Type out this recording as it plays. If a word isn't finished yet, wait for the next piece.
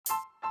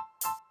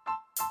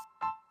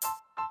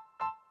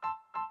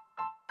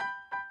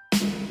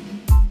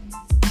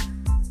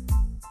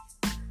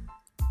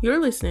You're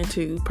listening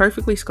to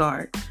Perfectly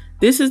Scarred.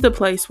 This is the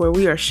place where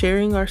we are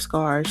sharing our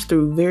scars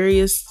through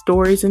various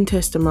stories and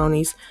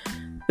testimonies.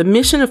 The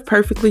mission of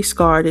Perfectly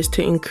Scarred is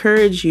to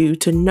encourage you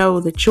to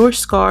know that your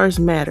scars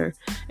matter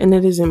and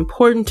it is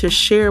important to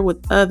share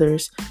with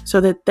others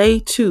so that they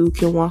too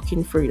can walk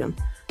in freedom.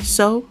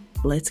 So,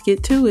 let's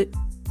get to it.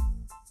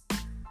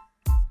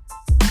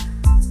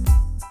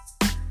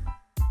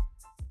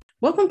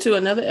 Welcome to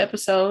another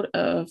episode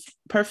of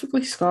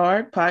Perfectly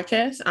Scarred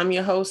podcast. I'm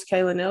your host,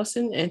 Kayla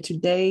Nelson, and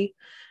today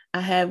I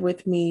have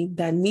with me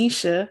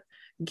Danisha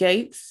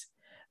Gates.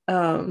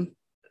 I'm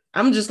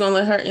just going to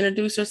let her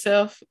introduce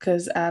herself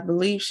because I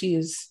believe she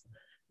is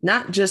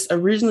not just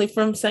originally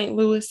from St.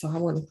 Louis, so I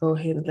want to go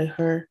ahead and let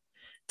her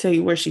tell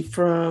you where she's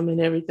from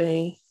and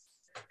everything.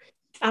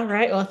 All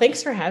right. Well,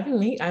 thanks for having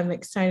me. I'm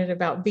excited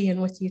about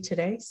being with you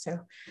today.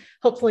 So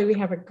hopefully we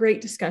have a great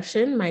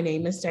discussion. My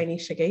name is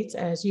Danisha Gates,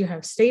 as you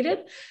have stated.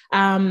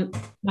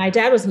 My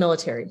dad was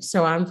military,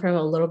 so I'm from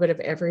a little bit of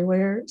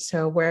everywhere.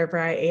 So wherever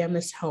I am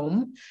is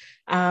home.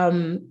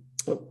 I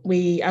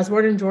was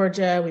born in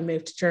Georgia. We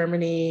moved to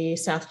Germany,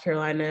 South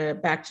Carolina,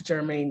 back to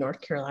Germany,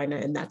 North Carolina,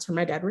 and that's where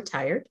my dad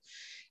retired.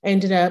 I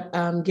ended up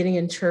getting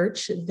in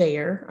church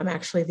there. I'm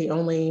actually the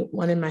only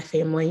one in my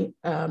family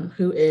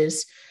who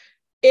is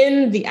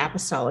in the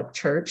apostolic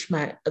church.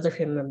 My other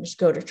family members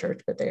go to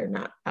church, but they are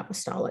not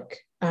apostolic.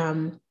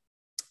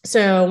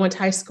 So went to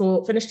high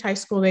school, finished high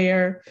school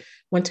there,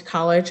 went to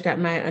college, got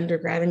my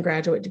undergrad and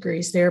graduate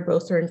degrees there.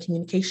 Both are in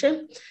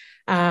communication.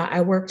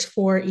 I worked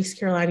for East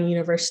Carolina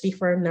University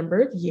for a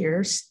number of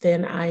years.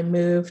 Then I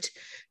moved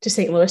to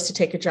St. Louis to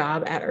take a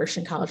job at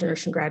Urshan College and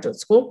Urshan Graduate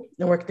School.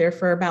 I worked there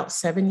for about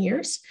 7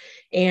 years.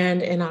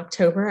 And in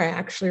October, I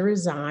actually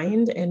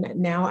resigned, and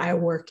now I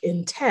work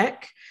in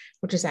tech,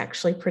 which is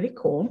actually pretty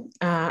cool.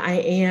 I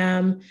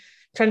am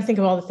trying to think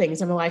of all the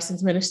things. I'm a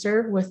licensed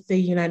minister with the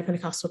United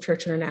Pentecostal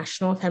Church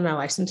International. I've had my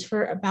license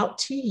for about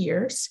 2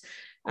 years.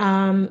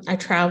 I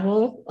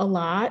travel a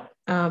lot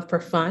for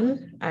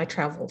fun. I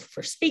travel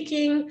for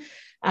speaking.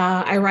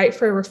 I write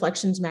for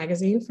Reflections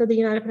magazine for the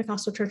United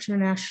Pentecostal Church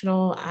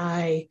International.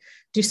 I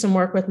do some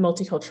work with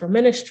multicultural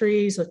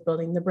ministries, with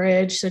Building the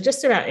Bridge. So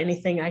just about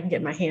anything I can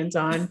get my hands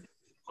on,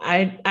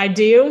 I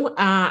do.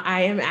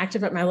 I am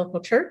active at my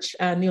local church,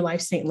 New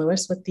Life St.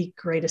 Louis, with the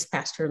greatest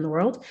pastor in the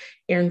world.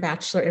 Aaron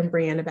Batchelor and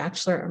Brianna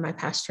Batchelor are my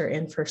pastor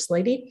and first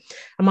lady.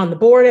 I'm on the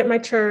board at my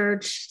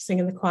church, sing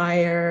in the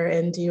choir,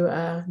 and do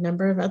a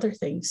number of other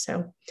things.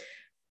 So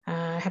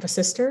I have a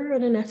sister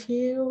and a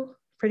nephew.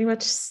 Pretty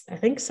much, I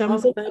think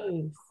some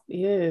things.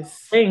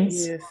 Yes.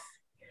 Things.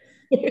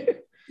 Yes.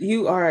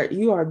 You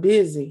are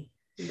busy.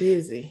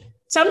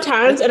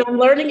 Sometimes, and I'm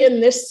learning in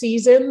this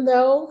season,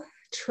 though,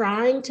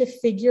 trying to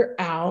figure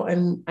out,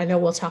 and I know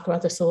we'll talk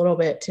about this a little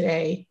bit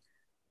today,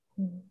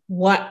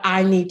 what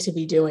I need to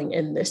be doing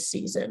in this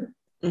season.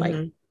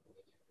 Mm-hmm.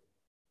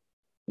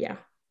 Yeah.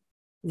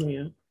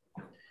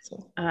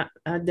 So. I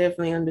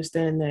definitely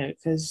understand that,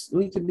 because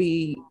we could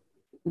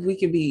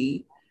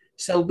be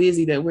so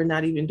busy that we're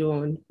not even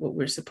doing what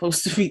we're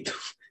supposed to be doing.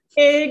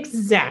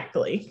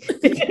 Exactly.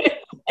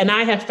 And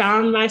I have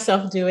found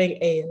myself doing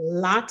a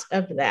lot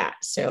of that.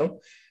 So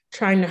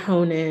trying to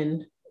hone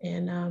in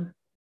and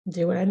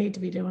do what I need to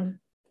be doing.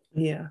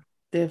 Yeah,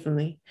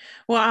 definitely.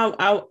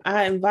 Well,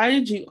 I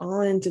invited you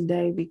on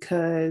today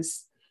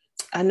because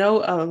I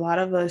know a lot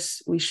of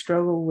us, we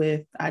struggle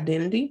with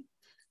identity,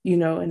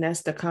 and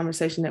that's the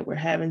conversation that we're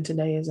having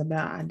today, is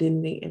about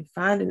identity and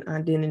finding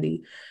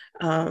identity.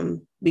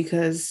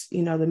 Because,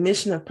 the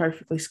mission of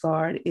Perfectly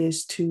Scarred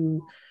is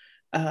to,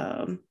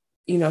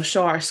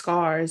 show our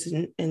scars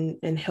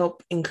and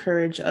help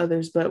encourage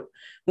others. But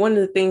one of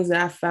the things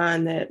that I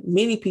find that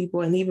many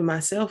people, and even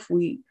myself,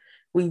 we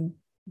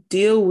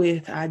deal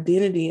with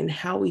identity and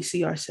how we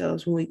see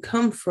ourselves when we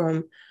come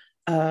from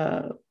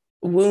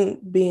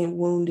being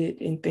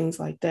wounded and things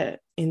like that,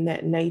 in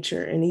that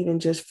nature. And even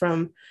just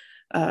from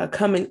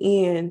coming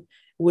in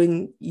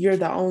when you're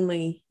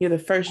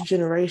the first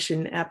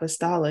generation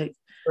apostolic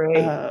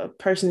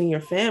person in your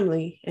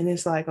family. And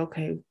it's like,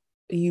 okay,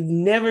 you've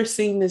never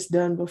seen this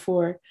done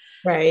before.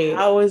 Right.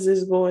 How is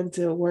this going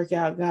to work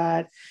out,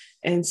 God?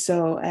 And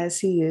so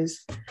as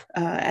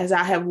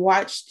I have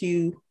watched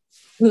you,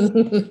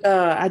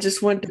 I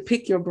just wanted to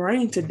pick your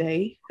brain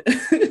today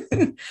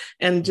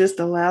and just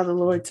allow the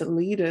Lord to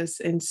lead us.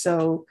 And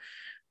so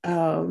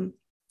can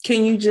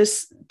you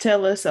just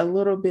tell us a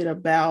little bit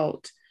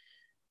about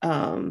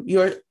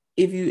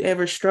if you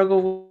ever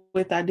struggle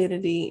with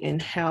identity,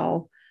 and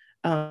how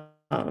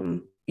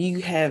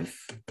you have,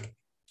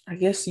 I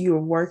guess, you're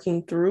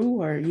working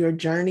through, or your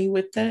journey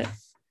with that?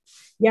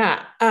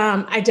 Yeah,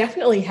 I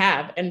definitely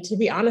have. And to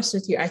be honest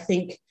with you, I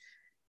think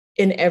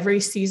in every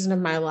season of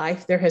my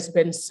life, there has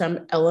been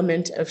some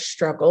element of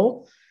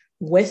struggle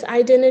with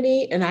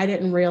identity. And I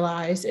didn't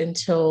realize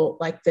until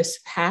like this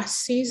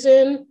past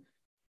season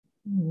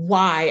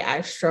why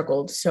I've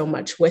struggled so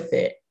much with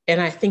it.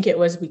 And I think it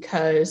was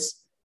because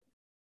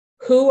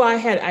who I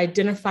had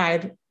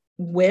identified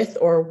with,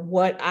 or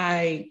what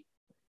I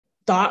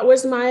thought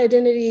was my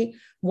identity,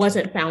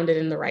 wasn't founded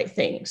in the right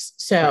things.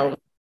 So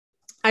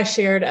I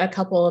shared a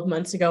couple of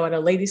months ago at a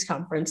ladies'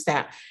 conference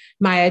that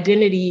my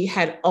identity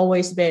had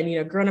always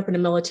been, growing up in a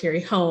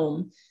military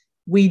home,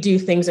 we do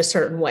things a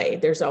certain way.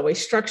 There's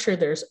always structure,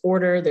 there's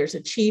order, there's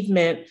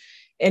achievement.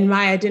 And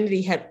my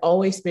identity had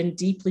always been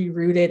deeply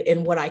rooted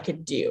in what I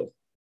could do.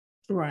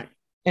 Right.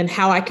 And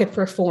how I could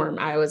perform.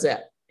 I was a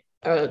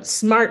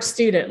smart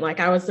student. Like,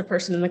 I was the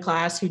person in the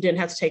class who didn't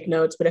have to take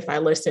notes, but if I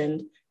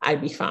listened,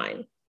 I'd be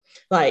fine.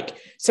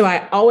 So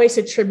I always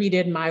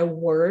attributed my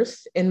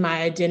worth and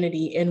my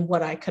identity in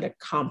what I could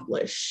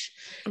accomplish.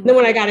 Right. Then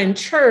when I got in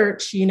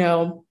church,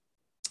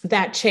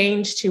 that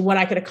changed to what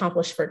I could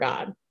accomplish for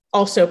God,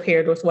 also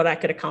paired with what I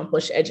could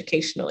accomplish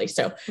educationally.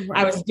 So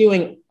right. I was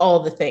doing all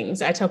the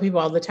things. I tell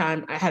people all the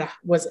time,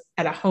 was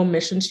at a home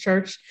missions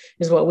church,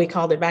 is what we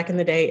called it back in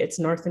the day. It's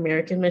North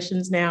American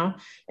Missions now.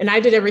 And I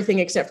did everything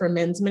except for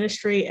men's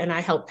ministry. And I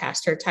helped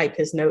pastor type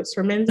his notes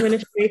for men's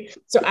ministry.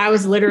 So I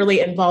was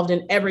literally involved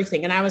in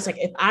everything. And I was like,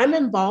 if I'm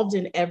involved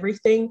in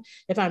everything,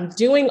 if I'm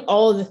doing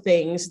all the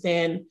things,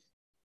 then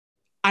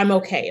I'm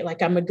okay.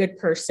 Like, I'm a good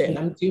person.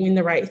 I'm doing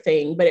the right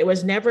thing. But it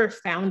was never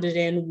founded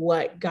in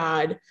what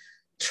God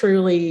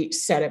truly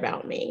said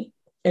about me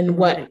and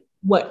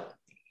what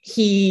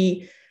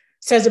he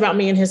says about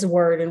me in his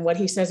word, and what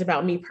he says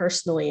about me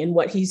personally, and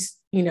what he's,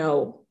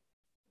 who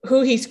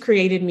he's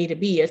created me to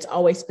be. It's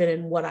always been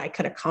in what I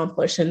could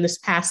accomplish. And this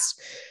past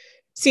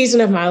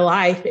season of my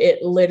life,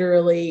 it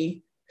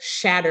literally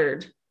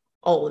shattered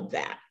all of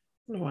that.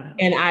 Wow.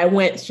 And I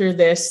went through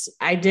this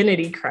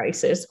identity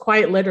crisis,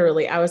 quite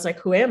literally. I was like,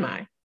 who am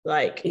I?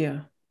 Like,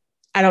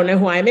 I don't know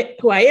who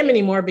I am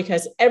anymore,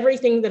 because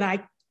everything that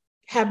I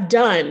have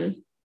done,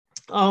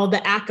 all the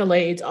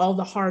accolades, all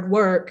the hard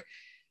work,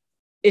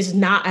 is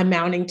not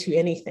amounting to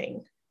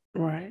anything.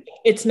 Right.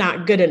 It's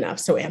not good enough.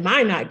 So am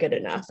I not good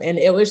enough? And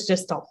it was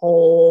just a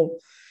whole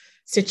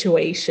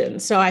situation.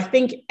 So I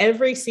think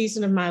every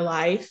season of my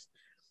life,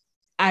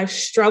 I've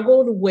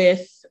struggled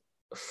with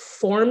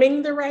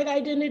forming the right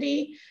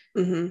identity.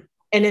 Mm-hmm.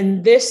 And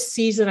in this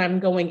season I'm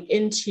going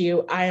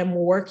into, I am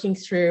working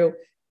through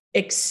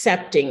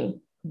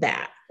accepting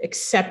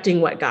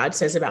what God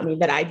says about me,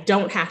 that I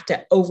don't have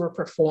to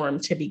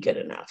overperform to be good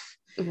enough.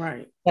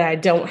 Right. That I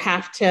don't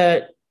have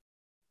to,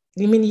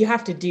 you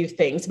have to do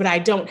things, but I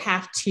don't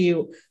have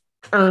to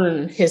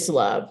earn his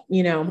love,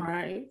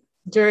 Right.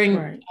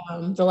 During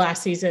the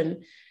last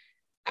season,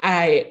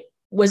 I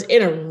was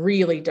in a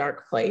really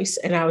dark place,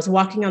 and I was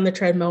walking on the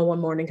treadmill one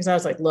morning because I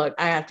was like, look,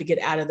 I have to get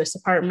out of this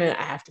apartment.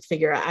 I have to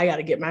figure out, I got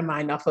to get my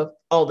mind off of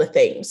all the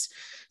things.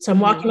 So I'm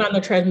walking on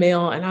the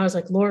treadmill, and I was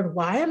like, Lord,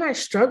 why am I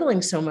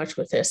struggling so much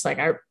with this? Like,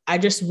 I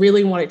just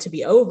really want it to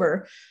be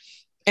over.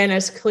 And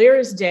as clear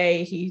as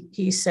day,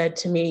 he said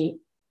to me,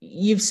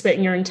 you've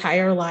spent your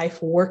entire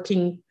life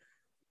working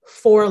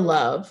for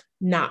love,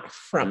 not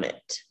from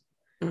it.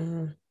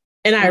 Mm-hmm.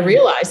 And I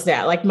realized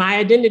that, like, my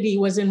identity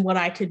was in what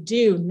I could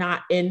do,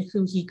 not in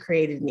who he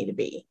created me to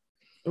be.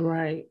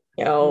 Right.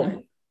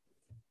 So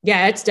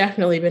yeah, it's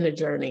definitely been a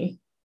journey,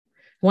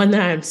 one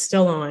that I'm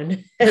still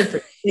on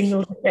every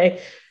single day.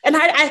 And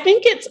I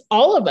think it's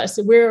all of us.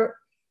 We're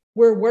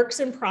works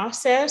in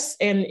process.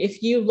 And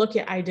if you look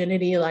at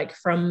identity, like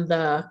from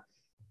the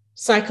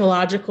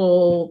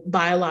psychological,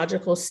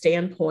 biological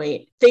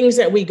standpoint, things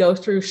that we go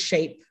through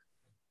shape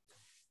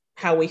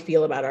how we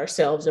feel about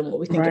ourselves and what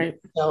we think of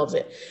ourselves.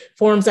 It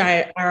forms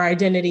our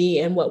identity,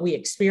 and what we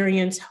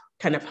experience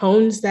kind of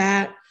hones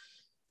that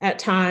at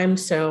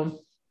times.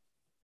 So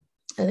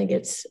I think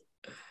it's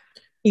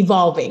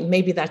evolving.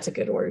 Maybe that's a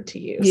good word to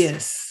use.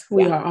 Yes,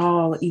 we are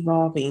all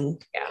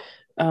evolving.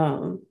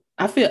 Yeah.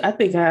 I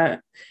think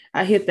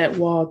I hit that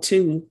wall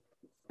too.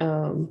 I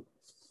don't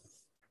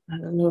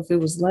know if it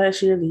was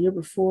last year, the year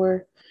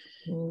before,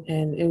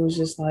 and it was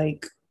just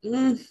like,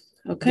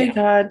 okay,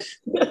 God,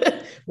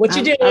 what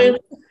you doing?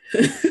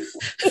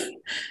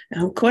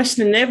 I'm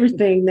questioning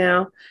everything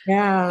now.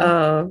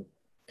 Yeah.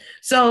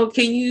 So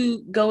can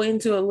you go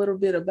into a little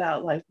bit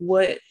about like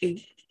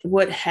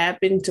what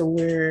happened to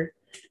where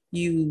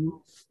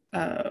you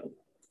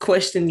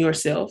question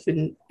yourself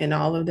and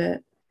all of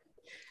that?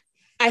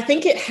 I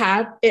think it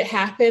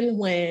happened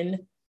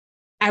when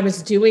I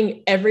was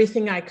doing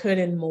everything I could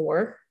and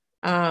more.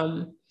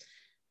 And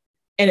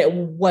it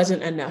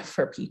wasn't enough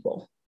for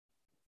people.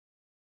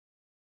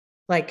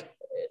 Like,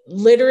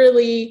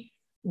 literally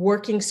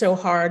working so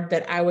hard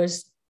that I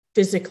was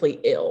physically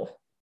ill.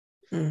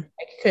 I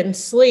couldn't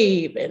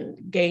sleep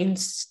and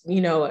gained,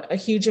 a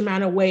huge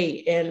amount of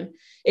weight, and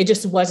it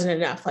just wasn't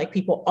enough. Like,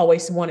 people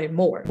always wanted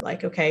more.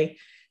 Like, okay,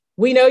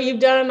 we know you've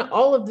done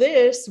all of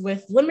this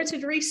with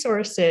limited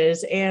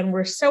resources and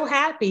we're so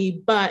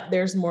happy, but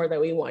there's more that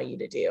we want you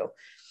to do.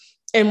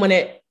 And when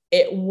it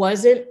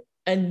wasn't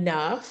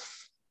enough,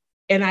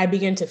 and I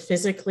began to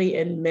physically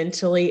and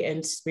mentally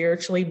and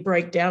spiritually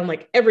break down,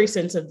 like every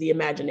sense of the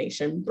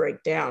imagination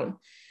break down,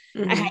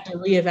 I had to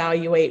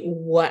reevaluate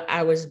what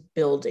I was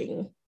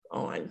building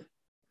on.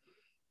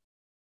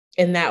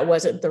 And that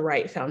wasn't the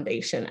right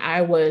foundation.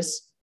 I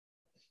was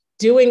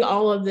doing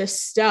all of this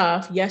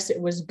stuff, yes,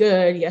 it was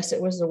good. Yes, it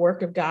was the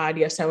work of God.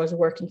 Yes, I was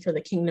working for the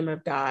kingdom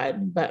of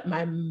God, but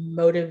my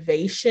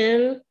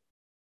motivation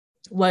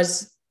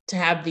was to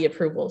have the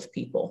approval of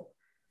people,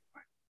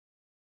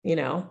 you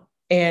know?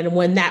 And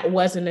when that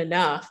wasn't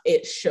enough,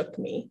 it shook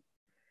me.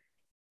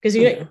 Because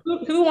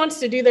who wants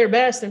to do their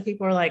best and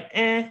people are like,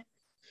 that's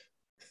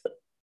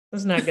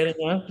not good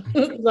enough.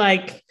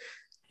 Like,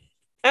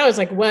 I was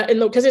like, what?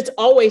 And because it's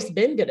always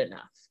been good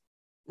enough.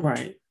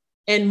 Right.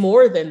 And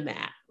more than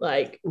that.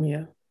 Like,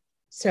 yeah.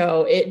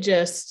 So it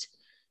just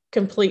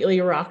completely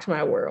rocked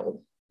my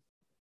world.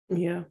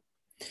 Yeah.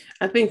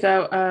 I think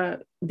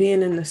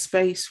being in the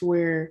space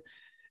where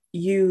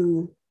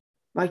you,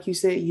 like you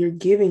said, you're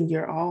giving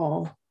your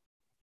all.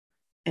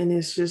 And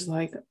it's just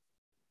like,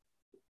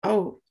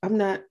 oh,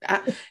 and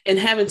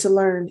having to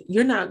learn,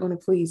 you're not going to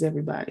please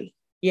everybody.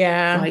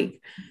 Yeah.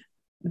 Like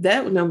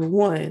that, number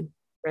one,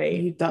 right.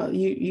 You thought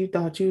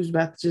you was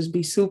about to just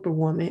be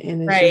Superwoman.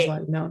 And it's just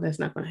like, no, that's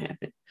not going to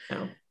happen.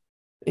 No.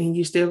 And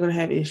you're still going to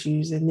have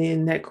issues. And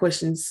then that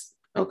question's,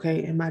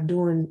 okay, am I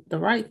doing the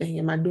right thing?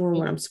 Am I doing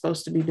what I'm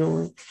supposed to be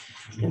doing?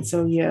 And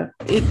so, yeah,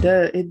 it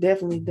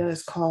definitely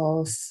does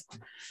cause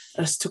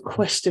us to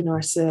question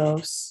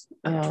ourselves.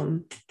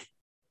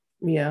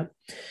 Yeah.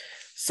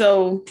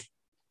 So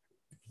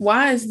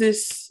why is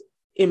this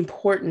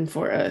important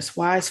for us?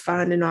 Why is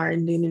finding our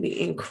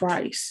identity in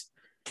Christ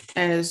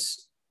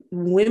as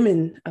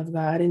women of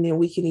God? And then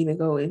we can even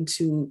go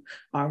into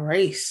our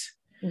race.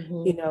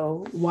 Mm-hmm. You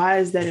know, why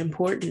is that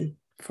important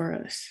for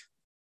us?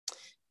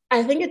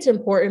 I think it's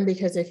important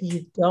because if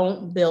you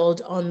don't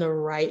build on the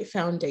right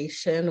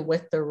foundation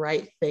with the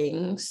right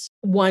things,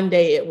 one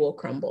day it will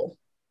crumble.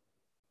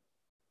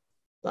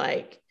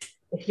 Like,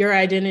 if your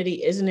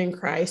identity isn't in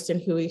Christ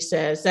and who he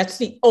says, that's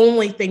the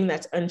only thing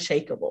that's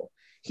unshakable.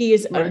 He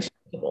is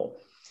unshakable.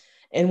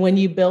 And when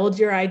you build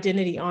your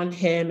identity on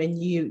him and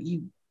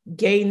you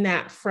gain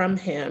that from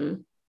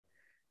him,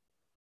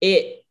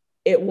 it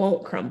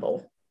won't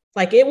crumble.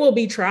 Like, it will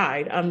be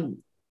tried.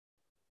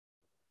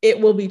 It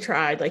will be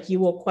tried. Like, you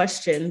will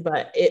question,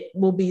 but it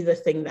will be the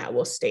thing that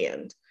will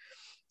stand.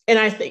 And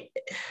I think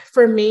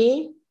for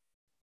me,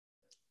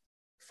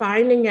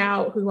 finding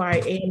out who I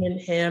am in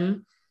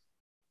him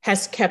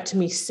has kept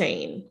me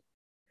sane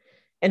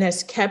and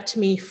has kept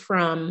me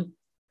from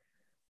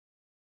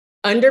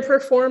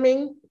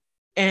underperforming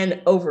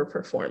and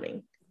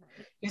overperforming.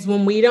 Because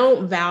when we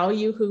don't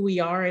value who we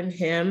are in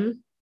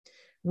him,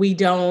 we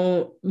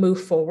don't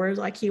move forward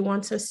like he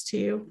wants us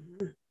to.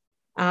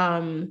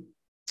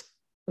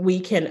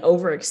 We can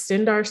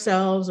overextend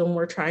ourselves when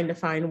we're trying to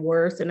find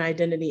worth and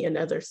identity in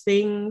other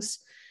things.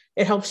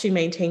 It helps you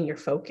maintain your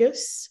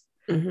focus.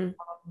 Mm-hmm.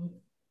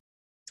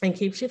 And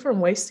keeps you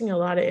from wasting a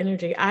lot of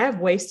energy. I have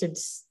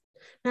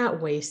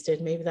not wasted,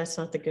 maybe that's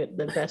not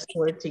the best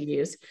word to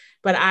use,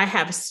 but I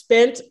have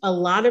spent a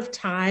lot of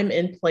time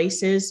in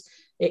places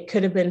it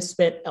could have been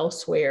spent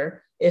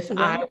elsewhere if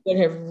I would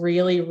have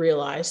really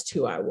realized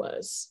who I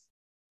was.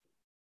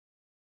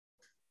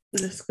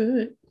 That's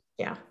good.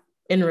 Yeah.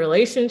 In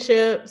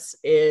relationships,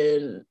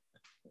 in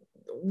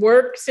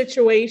work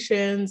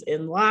situations,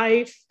 in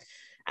life,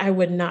 I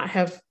would not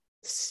have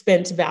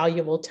spent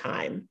valuable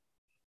time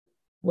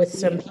with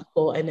some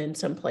people and in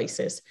some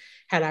places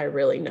had I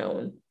really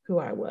known who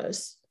I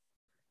was.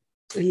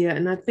 Yeah.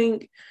 And I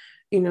think,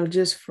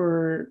 just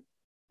for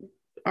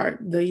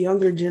the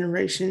younger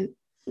generation,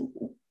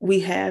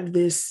 we have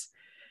this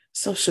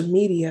social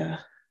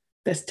media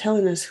that's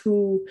telling us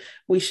who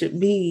we should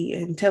be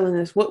and telling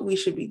us what we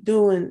should be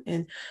doing.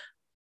 And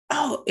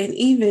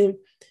even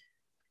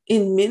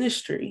in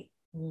ministry,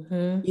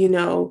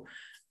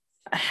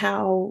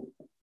 how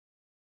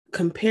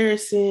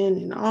comparison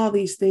and all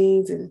these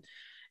things. And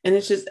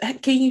it's just,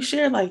 can you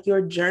share like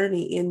your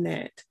journey in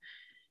that?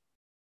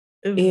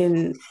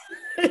 In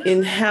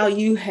how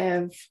you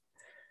have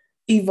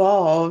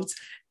evolved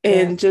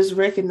and just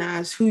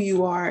recognize who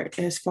you are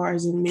as far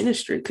as in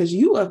ministry, because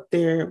you up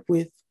there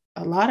with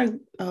a lot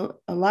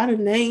of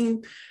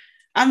name.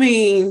 I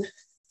mean,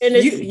 and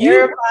it's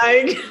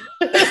terrifying.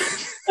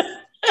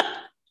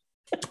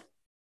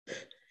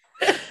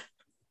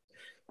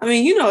 I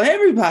mean,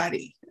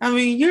 everybody. I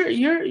mean,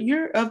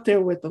 you're up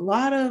there with a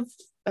lot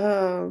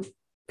of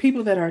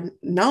people that are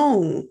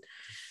known.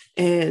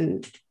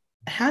 And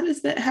how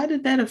did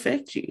that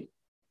affect you?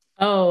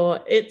 Oh,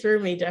 it threw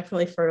me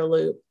definitely for a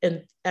loop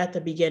at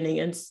the beginning.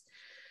 And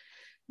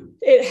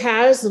it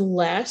has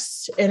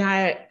less. And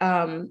I,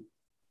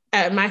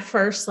 at my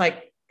first,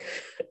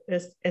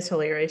 it's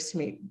hilarious to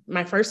me.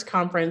 My first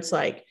conference,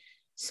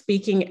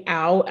 speaking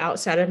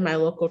outside of my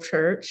local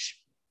church,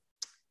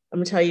 I'm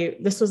going to tell you,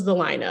 this was the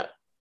lineup: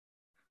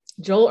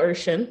 Joel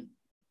Urshan,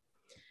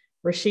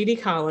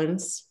 Rashidi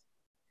Collins,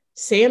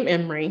 Sam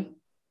Emery,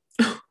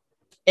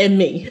 and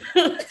me.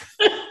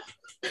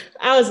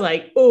 I was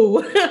like,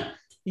 ooh,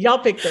 y'all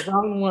picked the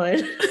wrong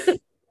one.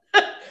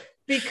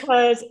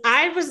 Because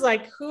I was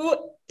like,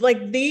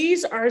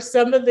 these are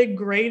some of the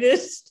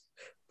greatest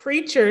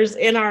preachers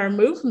in our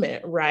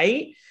movement,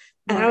 right?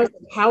 And I was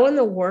like, how in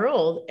the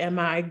world am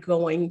I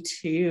going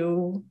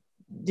to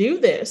do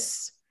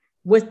this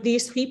with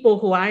these people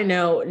who I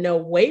know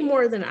way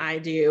more than I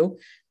do,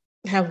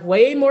 have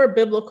way more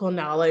biblical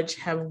knowledge,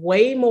 have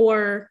way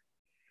more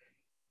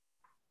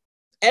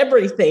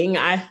everything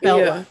I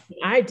felt like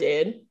I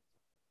did.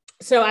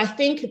 So I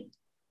think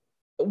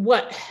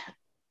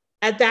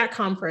at that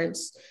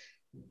conference,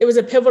 it was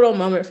a pivotal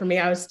moment for me.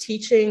 I was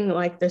teaching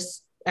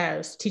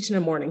a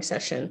morning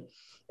session.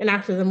 And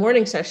after the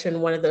morning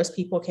session, one of those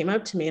people came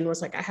up to me and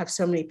was like, I have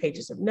so many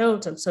pages of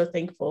notes. I'm so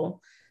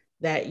thankful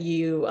that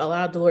you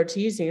allowed the Lord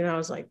to use you. And I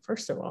was like,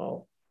 first of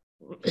all,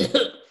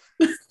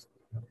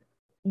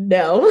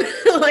 no,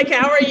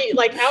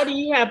 how do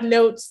you have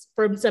notes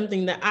from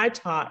something that I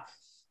taught?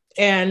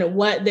 And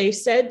what they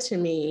said to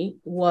me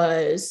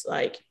was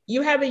like,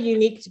 you have a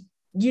unique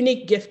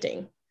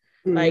gifting.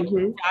 Like,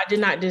 God did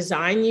not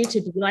design you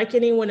to be like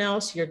anyone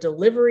else. Your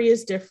delivery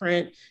is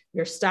different.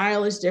 Your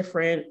style is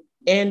different.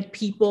 And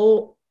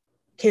people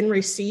can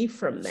receive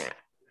from that.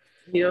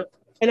 Yep.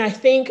 And I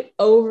think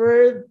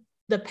over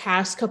the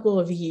past couple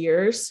of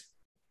years,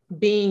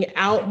 being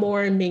out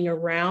more and being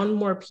around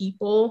more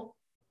people,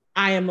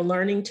 I am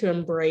learning to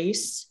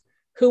embrace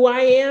who I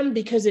am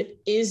because it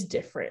is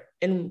different.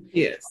 And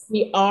yes,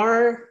 we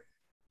are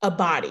a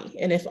body.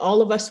 And if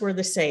all of us were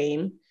the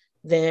same,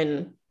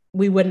 then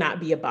we would not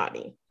be a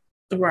body.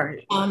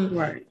 Right.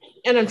 Right.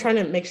 And I'm trying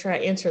to make sure I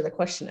answer the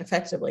question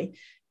effectively.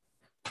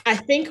 I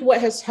think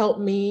what has helped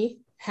me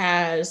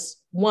has,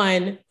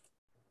 one,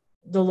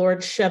 the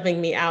Lord shoving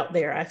me out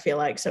there. I feel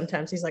like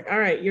sometimes he's like, all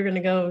right, you're going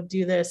to go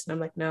do this. And I'm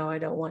like, no, I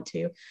don't want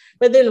to.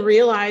 But then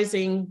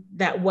realizing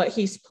that what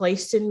he's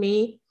placed in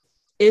me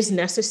is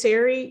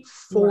necessary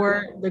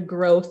for the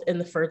growth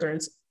and the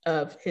furtherance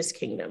of his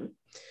kingdom.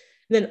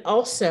 And then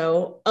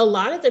also a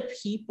lot of the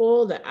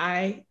people that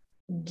I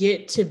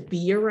get to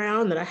be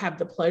around, that I have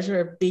the pleasure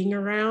of being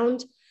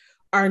around,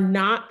 are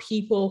not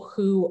people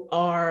who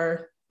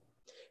are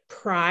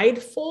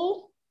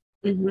prideful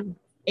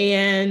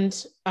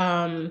and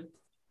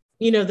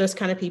those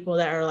kind of people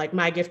that are like,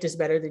 my gift is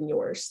better than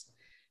yours.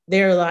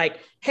 They're like,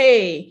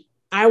 hey,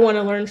 I want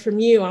to learn from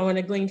you. I want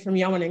to glean from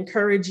you. I want to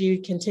encourage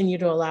you, continue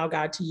to allow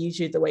God to use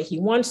you the way he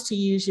wants to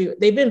use you.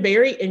 They've been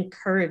very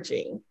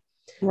encouraging.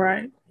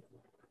 Right.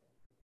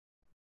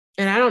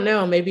 And I don't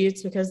know, maybe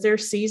it's because they're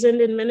seasoned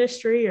in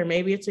ministry, or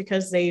maybe it's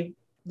because they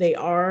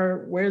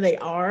are where they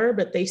are,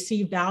 but they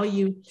see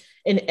value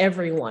in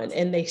everyone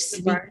and they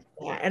speak that.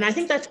 And I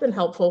think that's been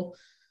helpful.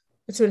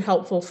 It's been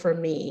helpful for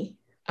me.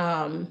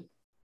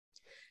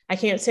 I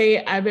can't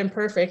say I've been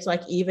perfect.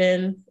 Like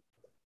even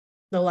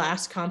the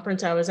last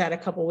conference I was at a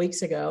couple of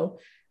weeks ago,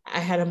 I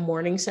had a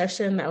morning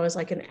session that was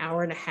like an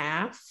hour and a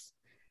half,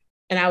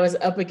 and I was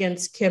up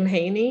against Kim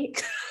Haney.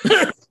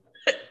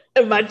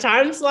 In my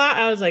time slot,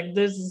 I was like,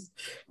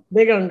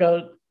 they're going to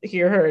go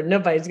hear her.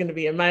 Nobody's going to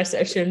be in my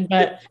session.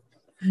 But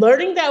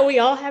learning that we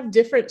all have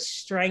different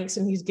strengths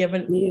and he's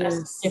given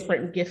us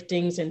different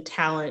giftings and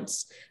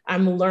talents,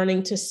 I'm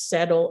learning to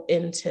settle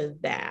into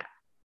that.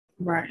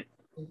 Right.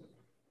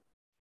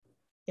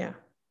 Yeah.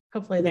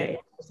 Hopefully that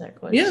answers that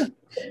question. Yeah,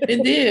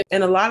 it did.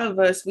 And a lot of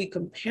us, we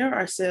compare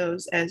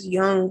ourselves as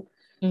young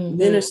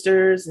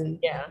ministers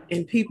and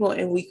people,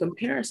 and we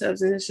compare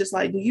ourselves, and it's just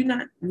like, do you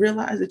not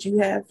realize that you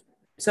have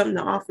something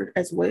to offer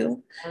as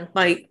well?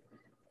 Like,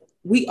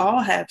 we all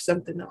have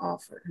something to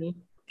offer.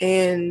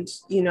 And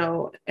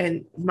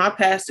and my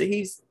pastor,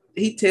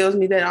 he tells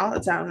me that all the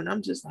time, and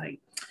I'm just like,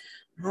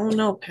 I don't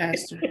know,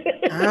 Pastor.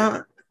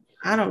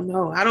 I don't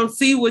know. I don't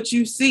see what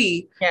you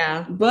see.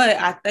 Yeah. But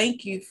I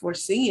thank you for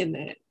seeing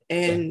that.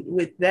 And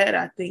with that,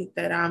 I think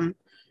that I'm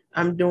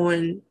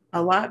doing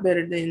a lot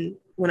better than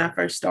when I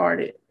first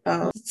started.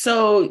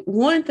 So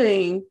one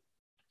thing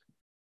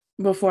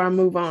before I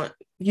move on,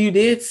 you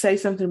did say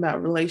something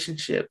about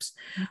relationships.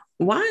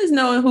 Why is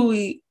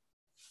knowing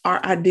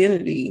our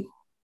identity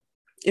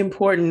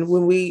important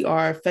when we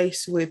are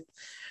faced with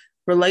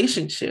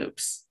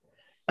relationships?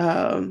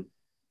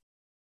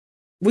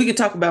 We could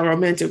talk about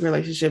romantic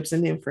relationships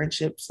and then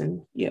friendships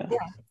and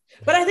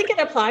But I think it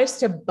applies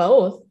to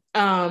both,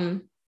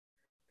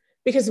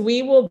 because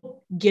we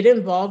will get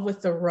involved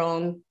with the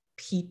wrong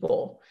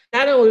people.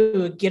 Not only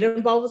will we get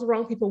involved with the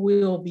wrong people,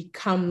 we will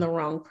become the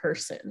wrong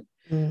person.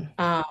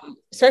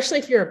 Especially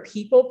if you're a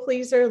people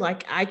pleaser,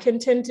 like I can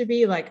tend to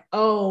be, like,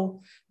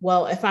 oh,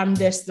 well, if I'm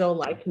this, they'll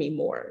like me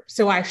more.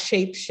 So I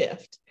shape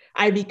shift.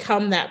 I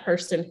become that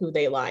person who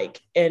they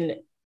like and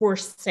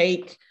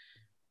forsake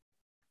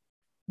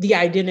the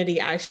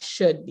identity I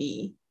should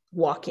be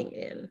walking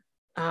in.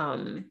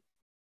 And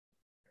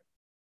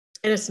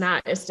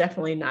it's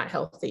definitely not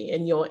healthy.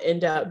 And you'll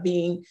end up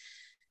being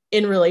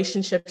in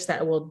relationships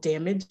that will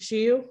damage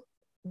you.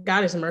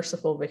 God is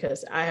merciful,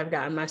 because I have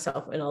gotten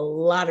myself in a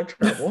lot of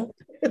trouble.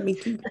 Me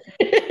too.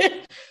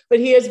 But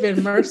he has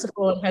been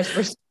merciful and has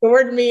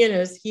restored me and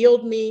has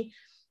healed me.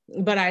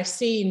 But I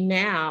see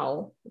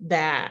now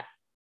that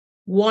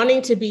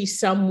wanting to be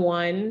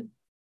someone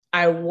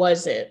I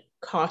wasn't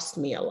cost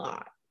me a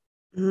lot.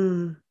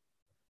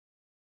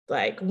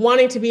 like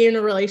wanting to be in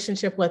a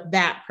relationship with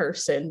that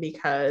person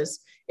because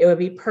it would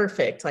be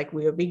perfect. Like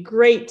we would be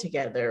great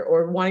together,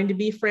 or wanting to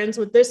be friends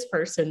with this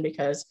person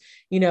because,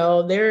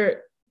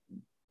 they're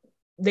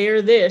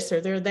this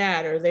or they're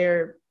that, or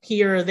they're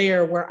here or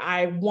there where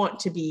I want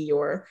to be,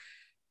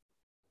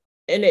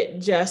 and it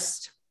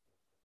just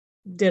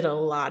did a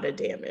lot of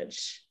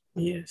damage.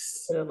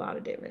 Yes. Did a lot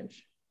of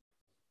damage.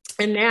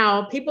 And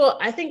now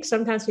I think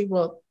sometimes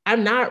people, I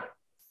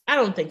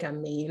don't think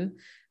I'm mean.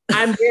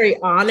 I'm very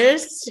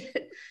honest,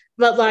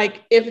 but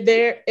like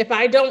if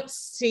I don't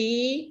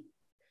see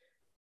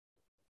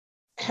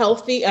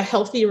a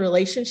healthy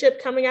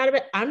relationship coming out of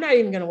it, I'm not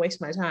even going to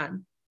waste my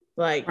time.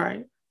 Like,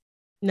 right.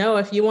 No,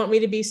 if you want me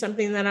to be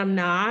something that I'm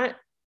not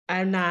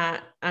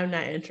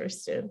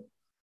interested.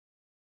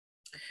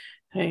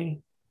 Hey,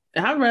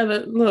 I'd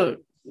rather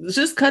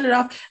just cut it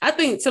off. I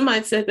think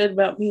somebody said that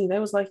about me. They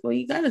was like, well,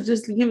 you got to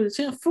just give it a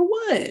chance. For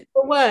what?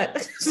 For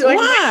what?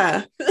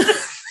 Why?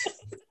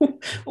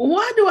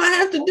 Why do I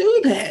have to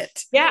do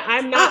that? Yeah,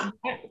 I'm not.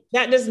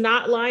 That does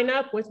not line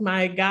up with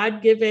my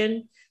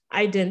God-given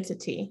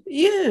identity.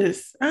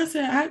 Yes. I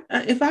said,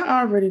 if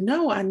I already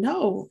know, I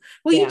know.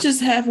 Well, you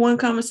just have one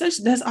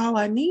conversation. That's all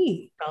I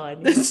need. All I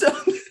need. That's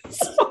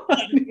all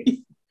I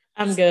need.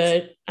 I'm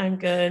good.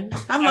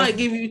 I might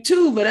give you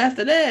 2, but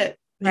after that,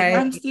 right. if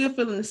I'm still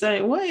feeling the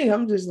same way,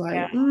 I'm just like,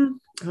 I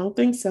don't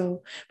think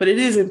so. But it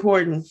is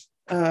important.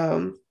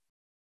 Man,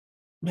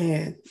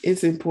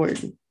 it's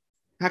important.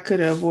 I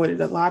could have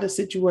avoided a lot of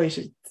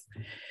situations.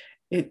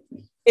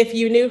 If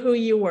you knew who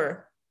you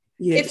were.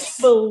 Yes. If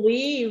you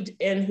believed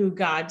in who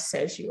God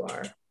says you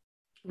are.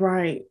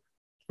 Right.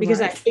 Because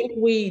I think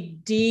we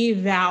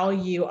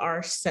devalue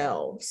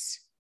ourselves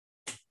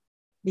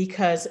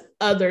because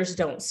others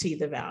don't see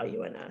the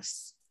value in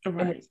us. Right.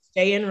 And we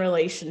stay in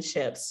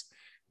relationships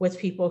with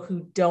people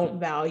who don't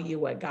value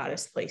what God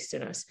has placed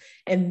in us.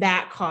 And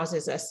that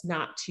causes us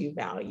not to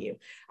value.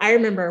 I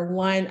remember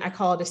I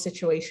call it a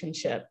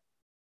situationship.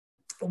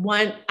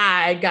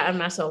 I got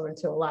myself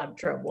into a lot of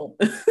trouble.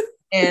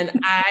 And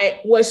I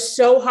was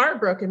so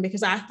heartbroken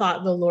because I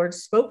thought the Lord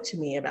spoke to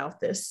me about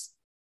this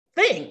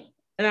thing.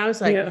 And I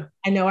was like,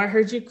 I know I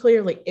heard you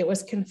clearly. It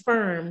was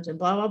confirmed and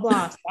blah, blah,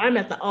 blah. So I'm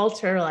at the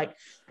altar, like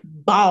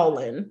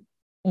bawling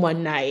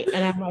one night.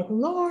 And I'm like,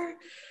 Lord,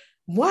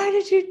 why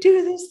did you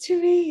do this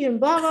to me? And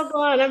blah, blah,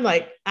 blah. And I'm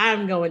like,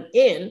 I'm going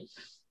in.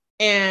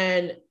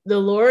 And the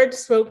Lord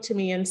spoke to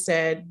me and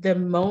said, the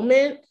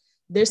moment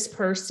this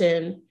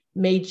person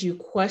made you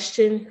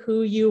question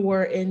who you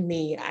were in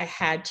me, I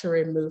had to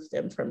remove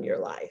them from your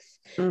life.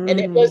 And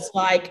it was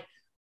like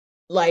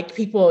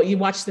people, you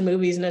watch the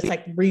movies and it's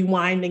like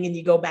rewinding and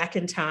you go back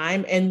in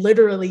time, and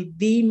literally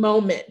the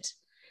moment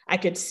I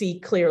could see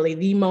clearly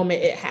the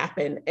moment it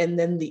happened, and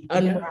then the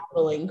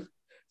unraveling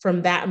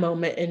from that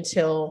moment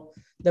until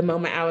the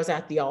moment I was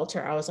at the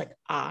altar, I was like,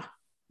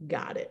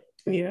 got it.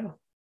 Yeah.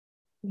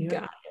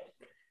 Got it.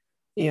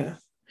 Yeah.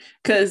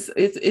 Because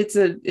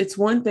it's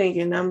one thing,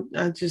 and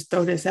I just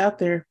throw this out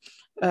there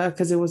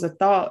because it was a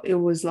thought. It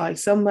was like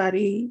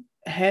somebody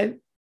had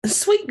a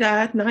sweet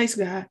guy, nice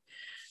guy,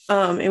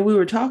 and we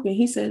were talking.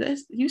 He said,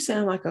 "You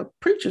sound like a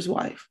preacher's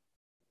wife."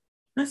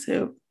 I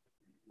said,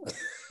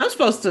 "I'm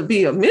supposed to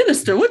be a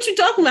minister. What you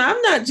talking about?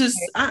 I'm not just,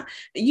 And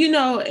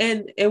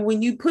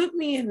when you put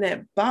me in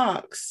that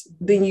box,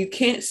 then you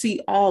can't see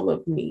all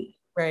of me.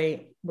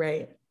 Right.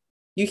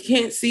 You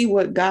can't see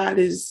what God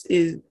is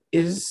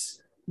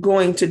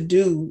going to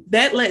do.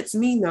 That lets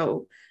me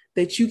know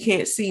that you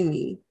can't see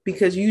me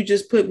because you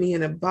just put me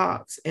in a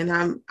box,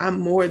 and I'm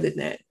more than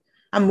that.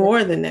 I'm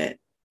more than that.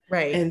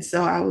 Right. And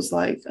so I was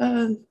like,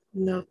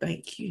 no,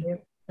 thank you. Yeah,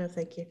 no,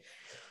 thank you.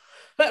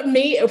 But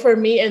for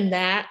me in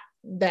that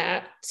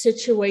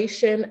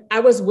situation, I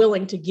was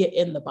willing to get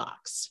in the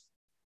box.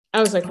 I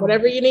was like,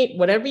 whatever you need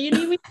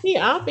with me,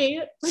 I'll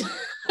be it.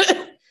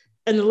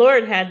 And the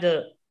Lord had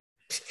to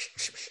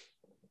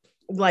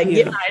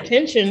get my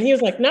attention. He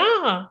was like,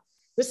 nah,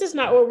 this is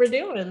not what we're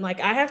doing. Like,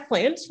 I have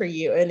plans for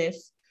you. And if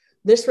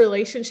this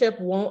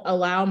relationship won't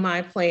allow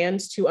my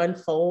plans to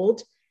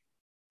unfold,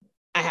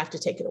 I have to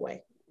take it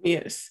away.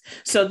 Yes.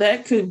 So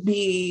that could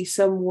be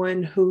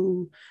someone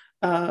who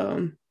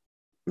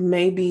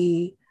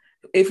maybe,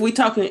 if we're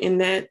talking in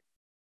that,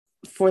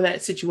 for that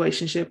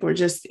situationship, or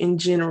just in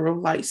general,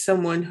 like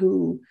someone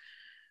who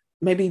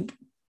maybe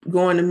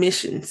going to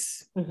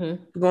missions,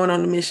 going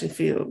on the mission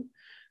field,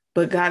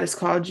 but God has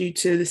called you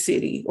to the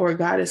city, or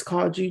God has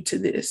called you to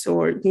this,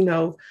 or,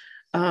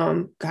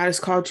 God has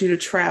called you to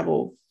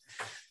travel.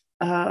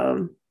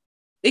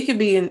 It could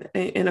be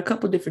in a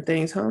couple different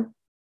things, huh?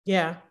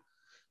 Yeah.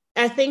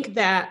 I think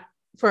that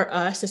for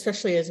us,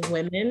 especially as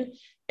women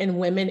and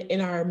women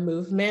in our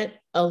movement,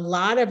 a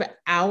lot of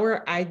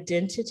our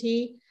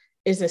identity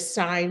is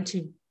assigned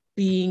to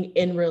being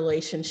in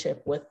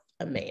relationship with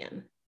a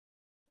man.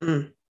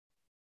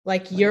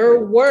 Like,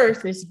 your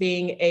worth is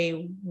being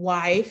a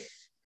wife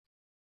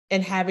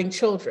and having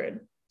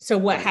children. So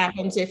what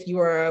happens if you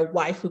are a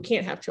wife who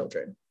can't have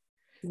children?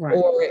 Right.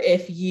 Or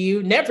if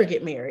you never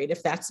get married,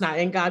 if that's not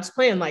in God's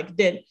plan, like,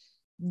 then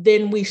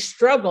then we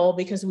struggle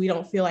because we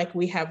don't feel like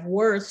we have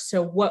worth.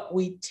 So what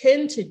we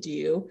tend to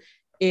do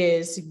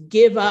is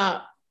give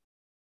up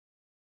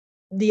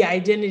the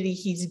identity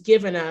he's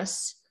given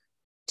us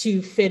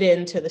to fit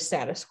into the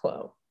status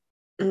quo.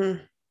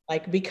 Mm-hmm.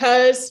 Like,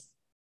 because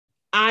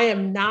I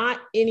am not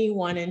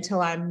anyone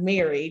until I'm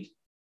married,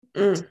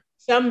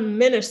 some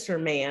minister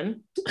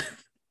man,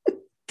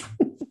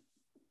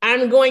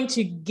 I'm going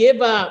to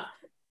give up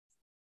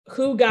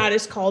who God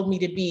has called me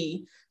to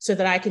be so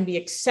that I can be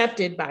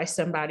accepted by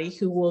somebody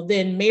who will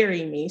then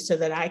marry me so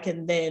that I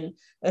can then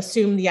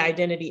assume the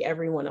identity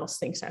everyone else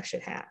thinks I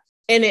should have.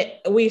 And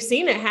we've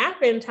seen it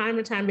happen time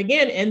and time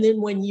again. And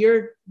then when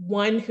you're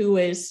one who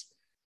is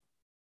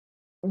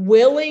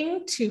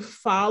willing to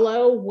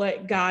follow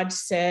what God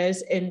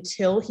says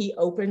until he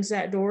opens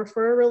that door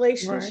for a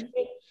relationship,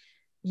 right,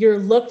 you're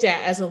looked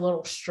at as a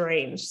little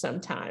strange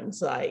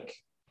sometimes. Like,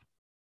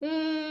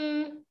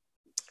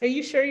 are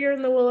you sure you're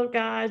in the will of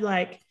God?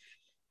 Like,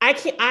 I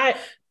could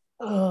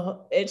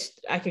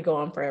go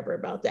on forever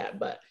about that,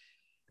 but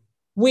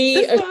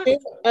we assume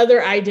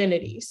other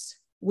identities.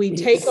 We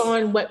take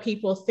on what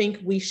people think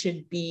we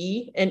should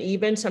be. And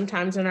even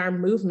sometimes in our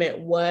movement,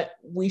 what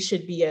we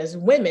should be as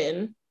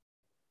women.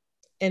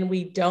 And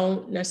we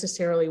don't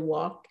necessarily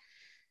walk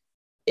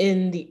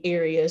in the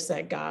areas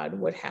that God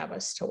would have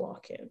us to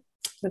walk in.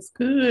 That's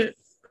good.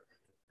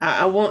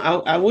 I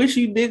wish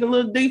you dig a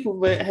little deeper,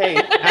 but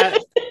hey.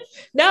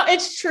 No,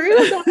 it's true.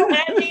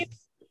 I mean,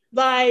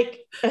 like,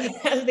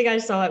 I think I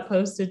saw it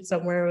posted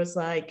somewhere. It was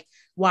like,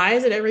 why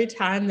is it every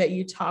time that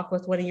you talk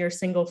with one of your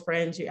single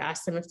friends, you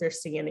ask them if they're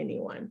seeing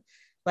anyone?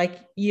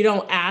 Like, you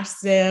don't ask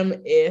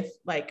them if,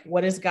 like,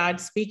 what is God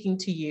speaking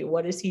to you?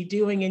 What is he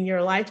doing in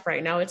your life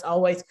right now? It's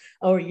always,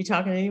 oh, are you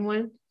talking to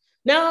anyone?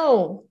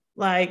 No,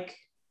 like,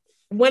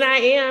 when I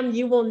am,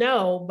 you will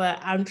know, but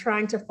I'm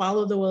trying to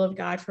follow the will of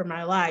God for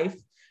my life.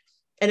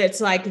 And it's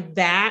like,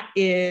 that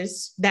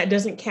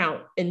doesn't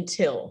count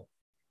until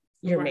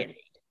you're married,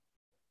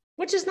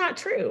 which is not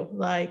true.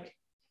 Like,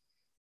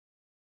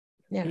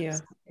 yeah.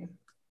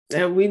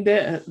 And we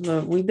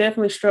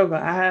definitely struggle.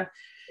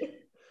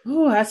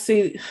 I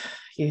see.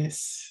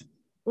 Yes.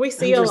 We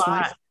see a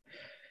lot.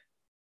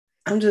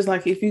 I'm just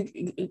like, if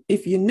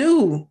you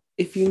knew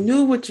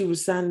what you were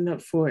signing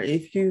up for,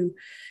 if you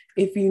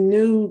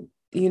knew,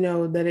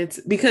 that it's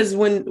because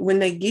when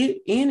they get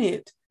in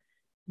it,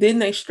 then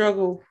they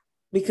struggle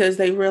because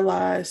they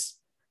realize,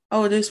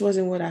 oh, this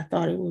wasn't what I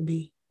thought it would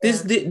be. Yeah.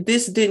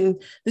 This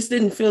didn't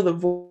fill the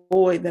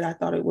void that I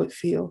thought it would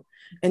fill.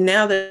 And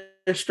now they're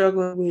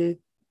struggling with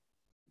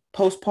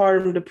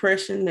postpartum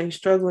depression. They're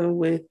struggling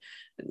with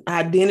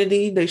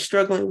identity. They're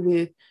struggling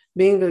with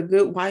being a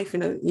good wife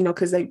and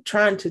because they're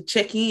trying to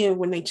check in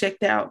when they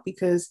checked out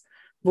because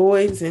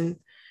voids and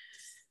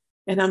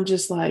I'm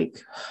just like,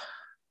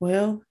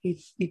 well, you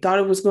thought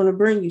it was going to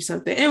bring you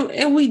something,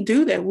 and we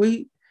do that.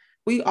 We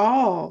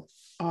all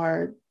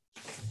are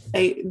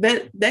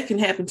that can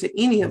happen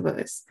to any of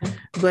us,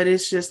 but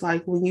it's just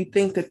like when you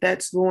think that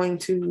that's going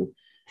to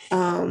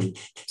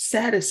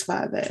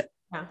satisfy that.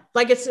 Yeah.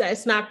 Like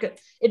it's not good.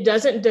 It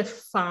doesn't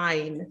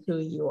define who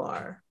you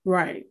are.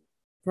 Right.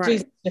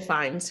 Jesus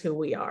defines who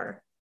we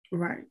are.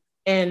 Right.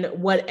 And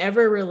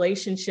whatever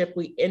relationship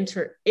we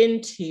enter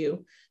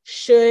into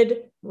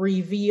should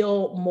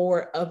reveal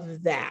more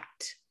of that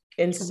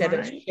instead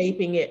of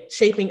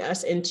shaping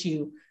us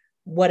into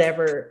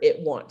whatever it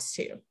wants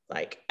to.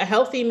 Like, a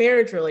healthy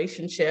marriage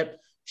relationship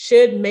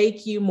should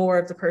make you more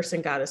of the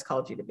person God has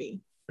called you to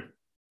be.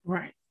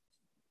 Right.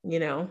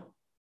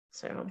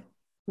 So.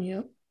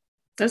 Yep.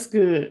 That's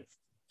good.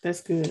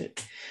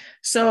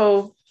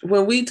 So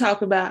when we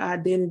talk about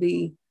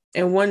identity,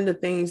 and one of the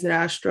things that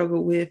I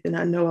struggle with, and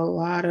I know a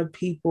lot of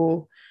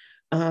people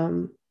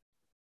in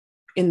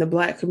the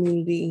Black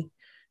community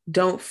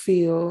don't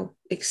feel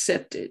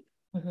accepted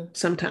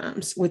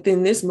sometimes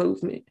within this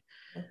movement.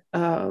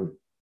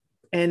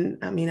 And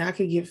I mean, I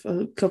could give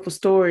a couple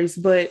stories,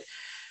 but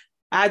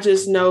I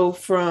just know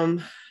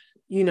from,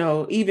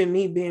 even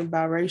me being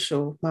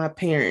biracial, my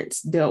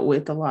parents dealt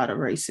with a lot of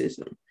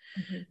racism.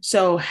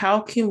 So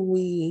how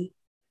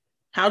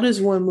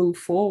does one move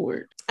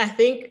forward? I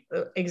think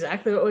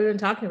exactly what we've been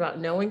talking about,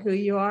 knowing who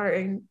you are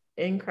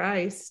in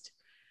Christ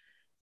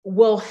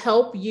will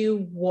help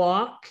you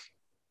walk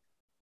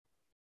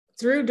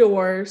through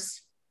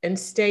doors and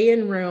stay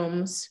in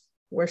rooms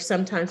where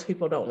sometimes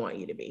people don't want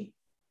you to be.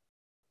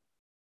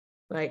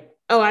 Like,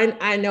 oh,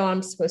 I know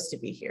I'm supposed to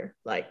be here.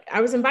 Like,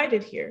 I was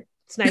invited here.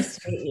 It's nice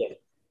to meet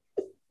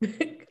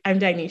you. I'm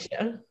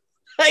Danisha.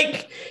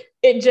 Like,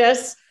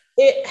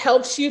 it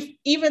helps you,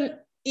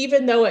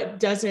 even though it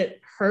doesn't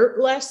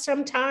hurt less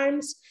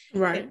sometimes,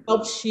 it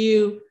helps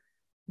you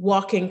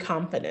walk in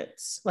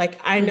confidence. Like,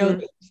 I know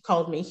that you've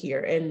called me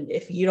here, and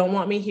if you don't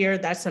want me here,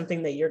 that's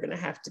something that you're going to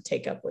have to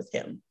take up with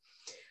him.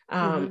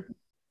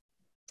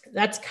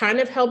 That's kind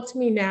of helped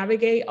me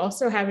navigate.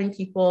 Also, having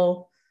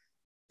people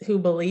who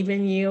believe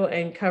in you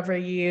and cover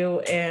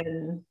you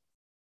and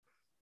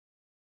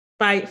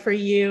fight for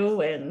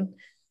you and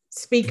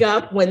speak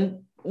up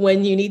when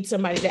you need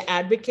somebody to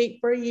advocate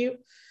for you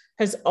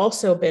has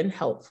also been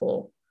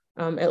helpful,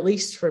 at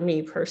least for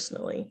me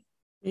personally.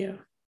 Yeah.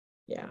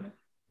 Yeah.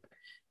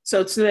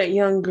 So to that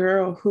young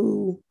girl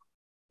who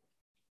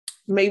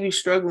may be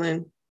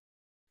struggling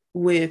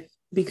with,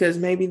 because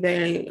maybe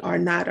they are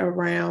not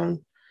around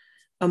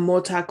a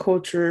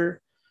multicultural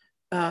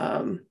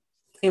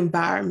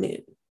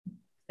environment,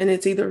 and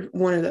it's either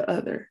one or the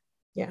other.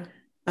 Yeah.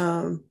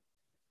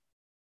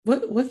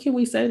 What can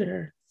we say to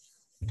her?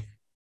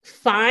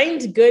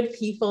 Find good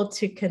people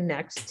to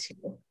connect to.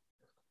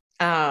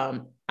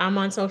 I'm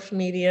on social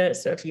media,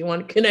 so if you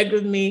want to connect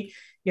with me,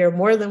 you're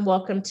more than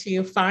welcome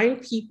to.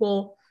 Find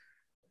people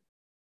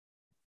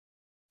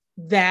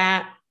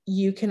that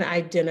you can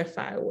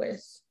identify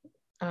with.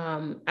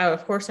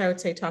 Of course, I would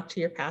say talk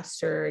to your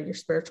pastor, your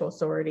spiritual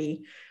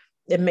authority,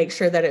 and make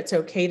sure that it's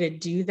okay to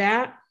do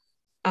that.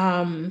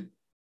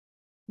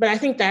 But I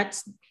think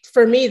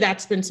for me,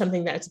 that's been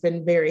something that's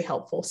been very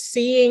helpful.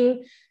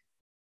 Seeing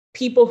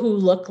people who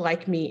look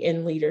like me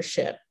in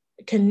leadership,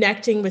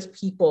 connecting with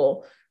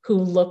people who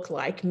look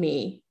like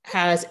me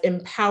has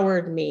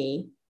empowered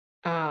me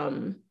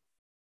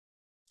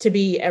to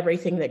be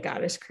everything that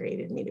God has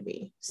created me to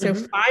be. So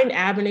find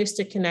avenues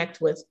to connect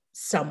with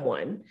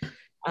someone,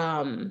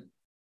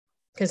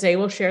 because they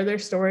will share their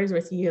stories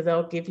with you.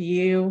 They'll give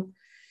you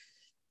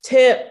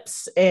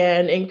tips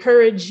and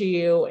encourage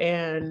you.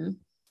 And,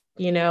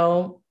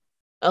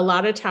 a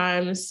lot of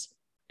times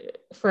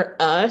for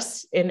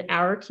us in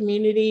our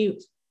community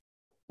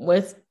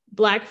with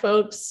Black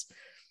folks,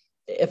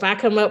 if I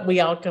come up,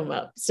 we all come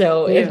up.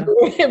 So if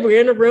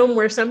we're in a room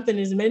where something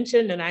is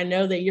mentioned and I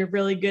know that you're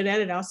really good at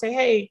it, I'll say,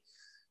 hey,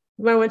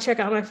 you might want to check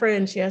out my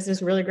friend. She has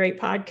this really great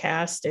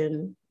podcast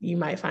and you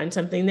might find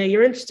something that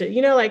you're interested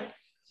in. Like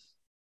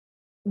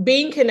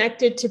being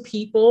connected to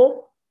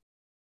people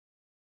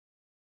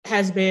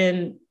has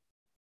been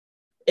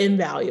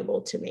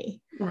invaluable to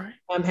me, right.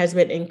 Has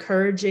been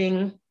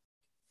encouraging,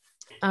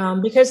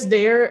 because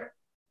there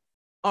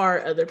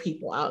are other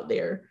people out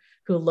there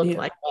who look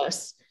like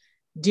us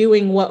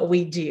doing what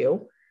we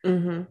do.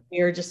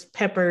 We're just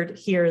peppered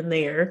here and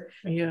there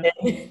and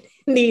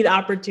need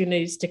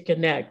opportunities to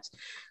connect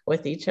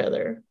with each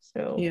other.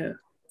 So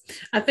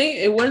I think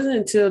it wasn't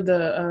until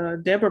the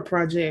Deborah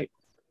Project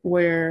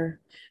where,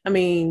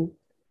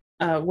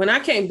 when I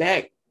came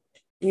back,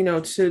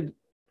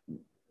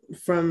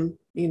 from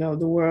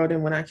the world,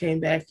 and when I came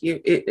back,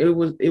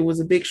 it was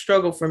a big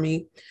struggle for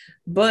me.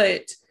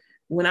 But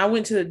when I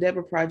went to the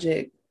Deborah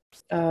Project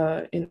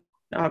in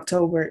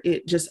October,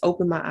 it just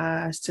opened my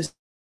eyes to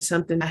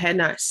something I had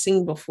not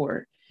seen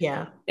before.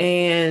 Yeah.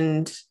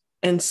 And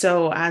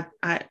so I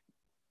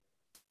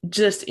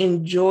just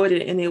enjoyed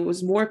it, and it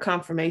was more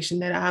confirmation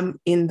that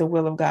I'm in the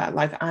will of God,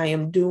 like I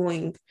am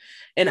doing,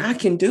 and I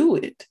can do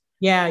it.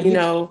 Yeah, you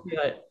know.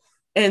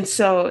 And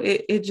so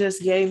it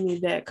just gave me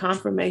that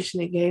confirmation.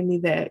 It gave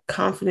me that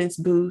confidence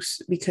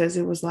boost, because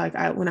it was like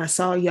when I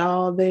saw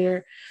y'all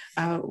there,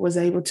 I was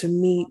able to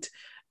meet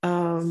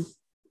up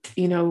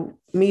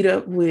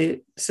with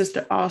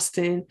Sister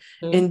Austin,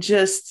 and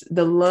just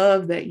the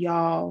love that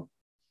y'all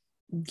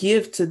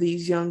give to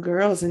these young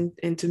girls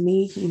and to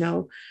me,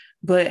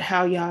 but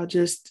how y'all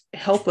just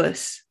help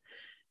us.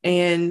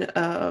 And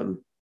I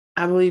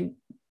believe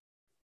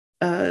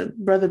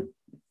Brother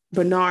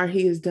Bernard,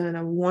 he has done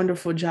a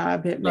wonderful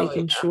job at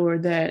making sure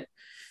that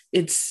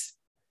it's,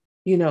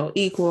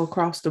 equal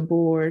across the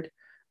board.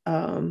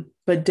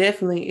 But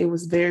definitely it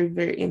was very,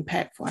 very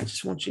impactful. I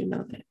just want you to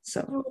know that.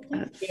 So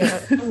I'm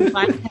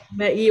glad I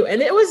met you.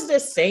 And it was the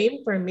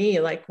same for me.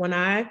 Like when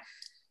I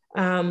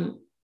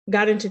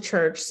got into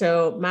church,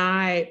 so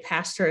my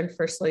pastor and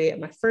first lady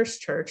at my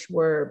first church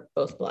were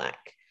both Black.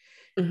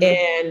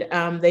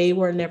 And they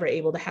were never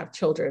able to have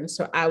children.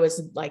 So I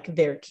was like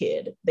their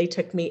kid. They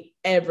took me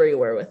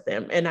everywhere with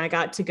them. And I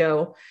got to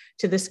go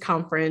to this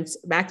conference.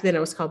 Back then it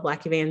was called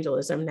Black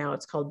Evangelism. Now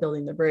it's called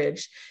Building the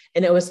Bridge.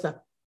 And it was the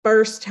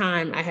first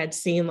time I had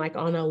seen, like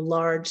on a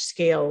large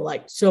scale,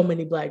 like so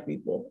many Black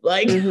people.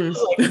 Like,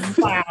 like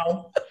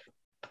wow,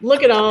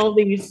 look at all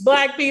these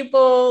Black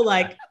people,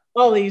 like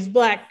all these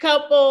Black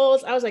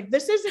couples. I was like,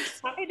 this is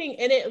exciting.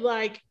 And it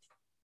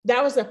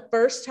that was the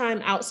first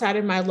time outside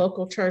of my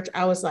local church.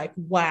 I was like,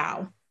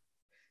 wow,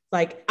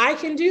 like I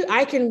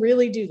can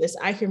really do this.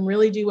 I can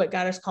really do what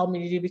God has called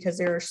me to do, because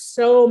there are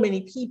so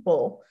many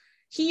people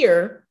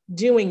here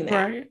doing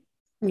that. Right.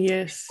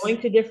 Yes. Going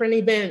to different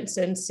events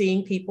and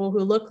seeing people who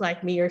look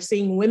like me, or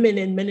seeing women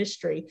in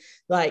ministry,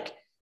 like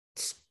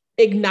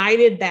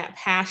ignited that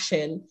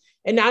passion.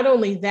 And not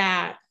only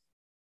that,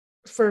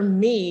 for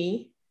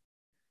me,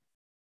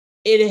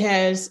 it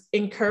has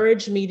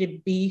encouraged me to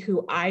be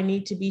who I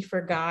need to be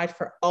for God,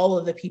 for all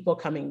of the people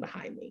coming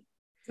behind me.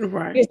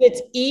 Right.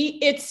 Because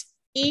it's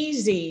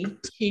easy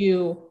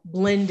to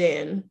blend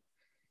in.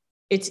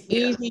 It's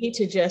easy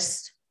to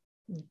just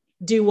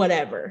do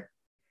whatever.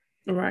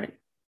 Right.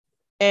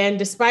 And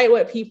despite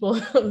what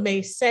people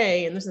may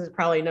say, and this is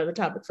probably another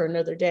topic for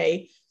another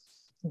day,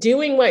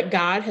 doing what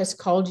God has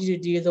called you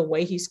to do the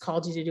way He's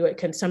called you to do it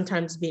can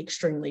sometimes be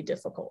extremely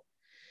difficult,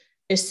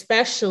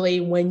 especially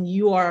when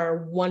you are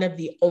one of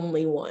the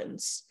only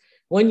ones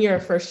when you're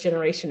a first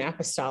generation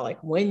apostolic,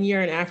 when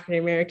you're an African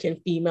American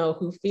female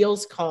who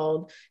feels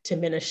called to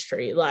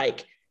ministry.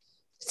 Like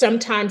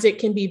sometimes it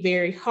can be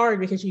very hard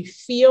because you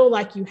feel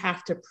like you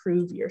have to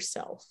prove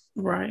yourself.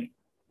 Right.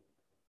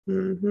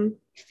 Mm-hmm.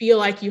 Feel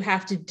like you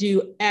have to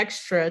do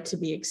extra to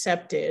be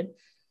accepted,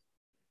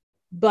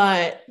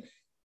 but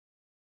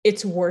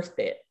it's worth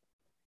it.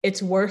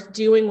 It's worth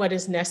doing what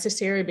is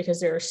necessary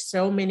because there are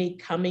so many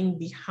coming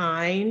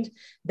behind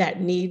that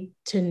need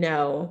to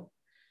know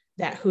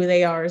that who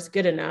they are is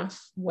good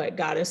enough. What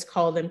God has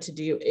called them to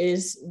do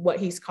is what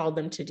he's called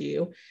them to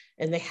do.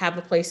 And they have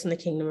a place in the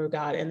kingdom of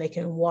God, and they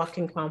can walk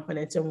in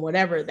confidence in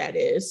whatever that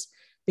is,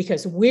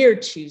 because we're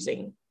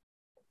choosing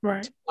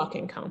to walk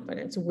in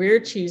confidence. We're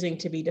choosing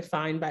to be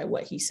defined by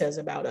what he says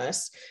about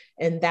us.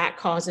 And that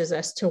causes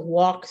us to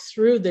walk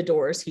through the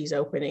doors he's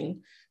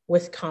opening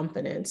with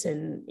confidence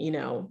and,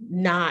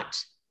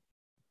 not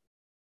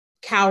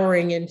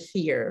cowering in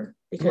fear,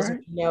 because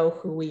we know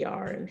who we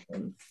are in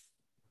him.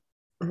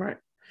 Right.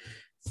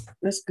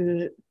 That's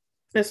good.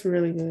 That's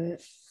really good.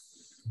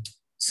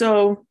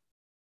 So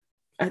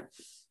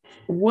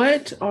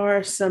what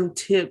are some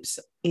tips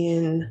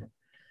in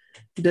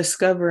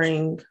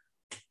discovering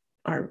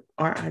our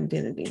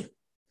identity?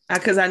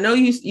 Because I know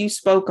you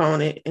spoke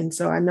on it, and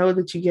so I know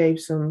that you gave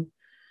some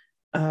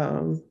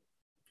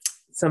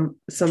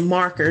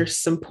markers,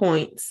 some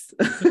points.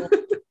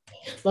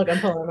 Look, I'm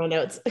pulling my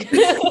notes.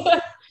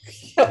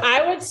 So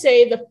I would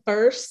say the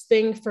first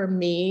thing for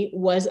me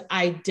was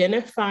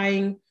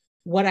identifying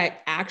what I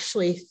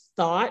actually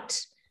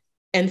thought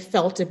and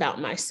felt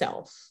about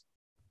myself.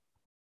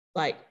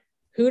 Like,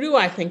 who do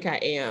I think I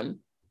am?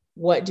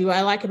 What do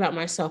I like about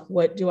myself?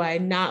 What do I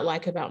not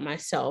like about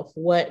myself?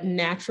 What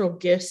natural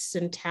gifts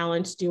and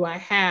talents do I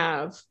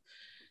have?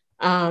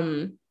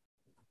 And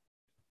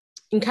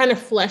kind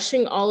of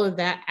fleshing all of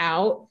that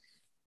out,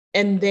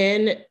 and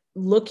then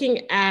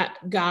looking at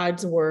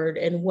God's word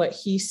and what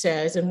he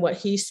says and what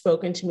he's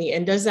spoken to me.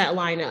 And does that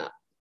line up?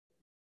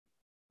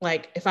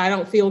 Like, if I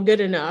don't feel good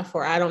enough,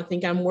 or I don't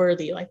think I'm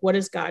worthy, like, what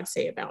does God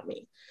say about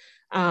me?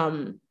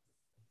 In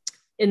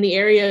the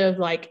area of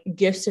like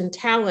gifts and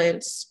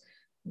talents,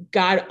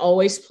 God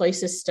always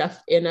places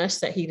stuff in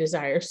us that he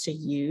desires to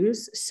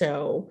use.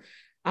 So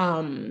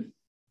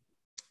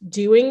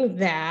doing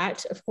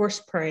that, of course,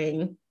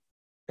 praying,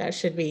 that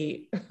should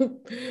be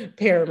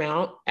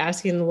paramount.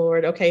 Asking the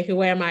Lord, okay,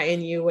 who am I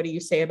in you? What do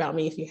you say about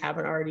me if you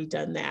haven't already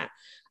done that?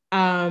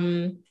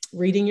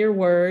 Reading your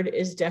word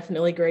is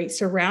definitely great.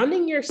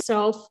 Surrounding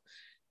yourself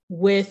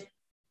with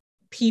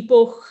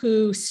people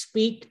who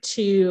speak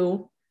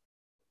to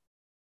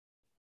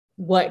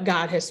what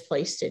God has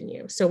placed in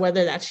you. So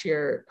whether that's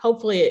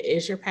hopefully it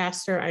is your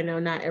pastor. I know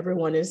not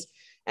everyone is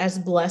as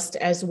blessed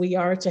as we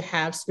are to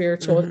have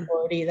spiritual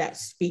authority that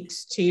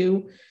speaks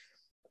to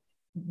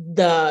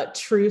the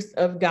truth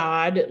of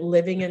God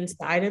living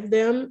inside of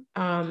them,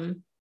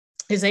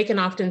 because they can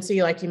often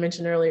see, like you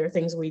mentioned earlier,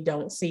 things we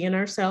don't see in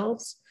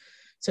ourselves.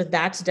 So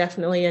that's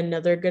definitely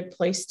another good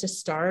place to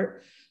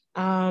start.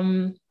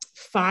 Finding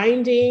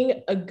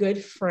a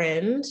good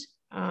friend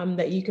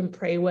that you can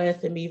pray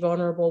with and be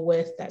vulnerable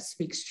with, that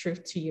speaks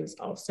truth to you, is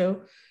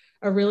also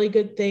a really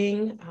good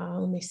thing.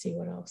 Let me see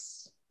what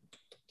else.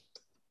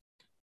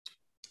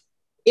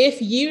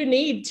 If you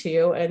need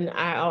to, and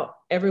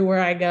everywhere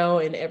I go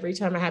and every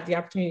time I have the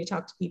opportunity to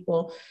talk to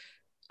people,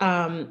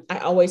 I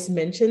always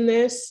mention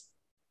this.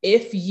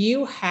 If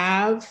you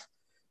have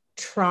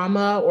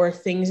trauma or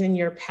things in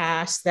your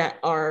past that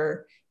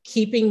are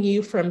keeping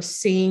you from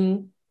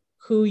seeing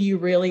who you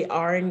really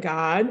are in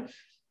God,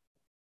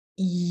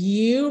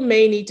 you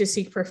may need to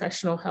seek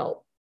professional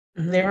help.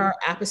 There are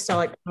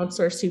apostolic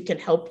counselors who can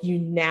help you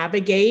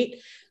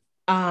navigate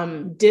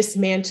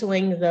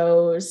dismantling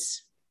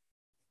those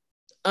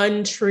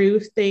untrue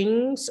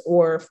things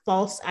or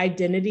false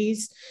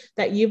identities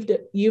that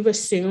you've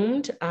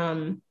assumed.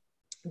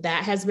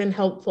 That has been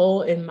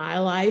helpful in my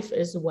life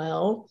as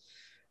well.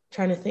 I'm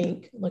trying to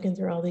think, looking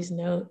through all these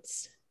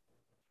notes.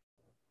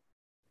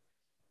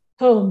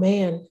 Oh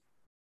man,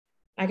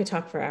 I could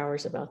talk for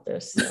hours about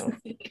this. So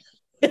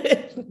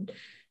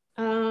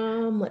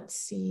let's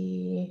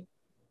see.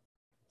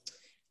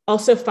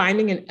 Also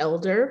finding an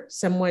elder,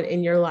 someone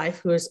in your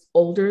life who is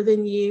older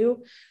than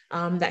you,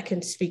 that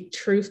can speak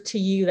truth to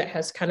you, that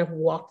has kind of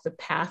walked the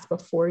path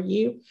before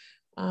you.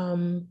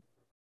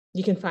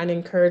 You can find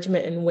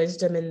encouragement and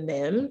wisdom in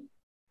them.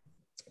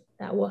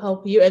 That will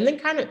help you. And then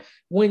kind of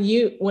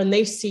when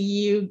they see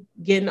you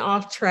getting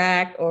off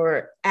track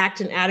or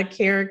acting out of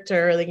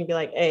character, they can be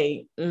like,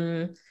 hey,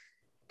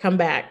 come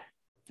back.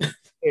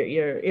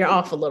 You're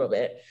off a little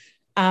bit.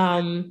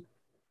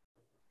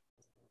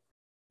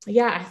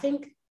 Yeah, I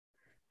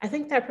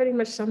think that pretty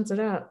much sums it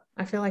up.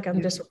 I feel like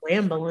I'm just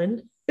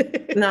rambling.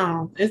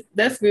 No,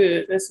 that's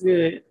good. That's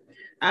good.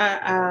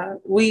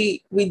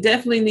 We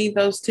definitely need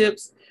those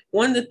tips.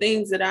 One of the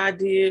things that I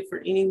did for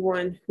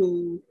anyone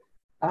who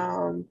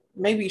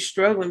may be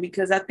struggling,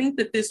 because I think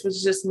that this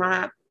was just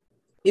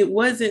it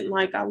wasn't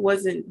like I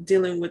wasn't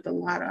dealing with a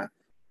lot of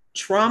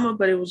trauma,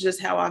 but it was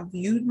just how I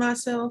viewed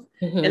myself.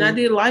 And I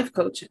did life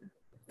coaching.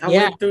 I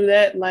went through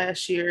that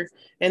last year,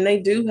 and they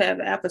do have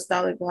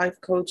apostolic life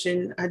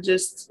coaching. I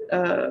just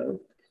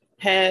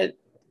had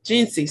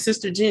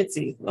Sister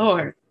Jency.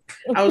 Lord,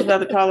 I was about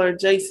to call her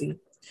JC,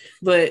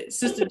 but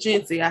Sister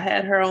Jency, I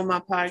had her on my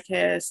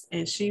podcast,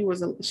 and she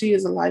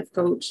is a life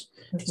coach,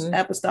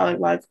 apostolic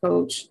life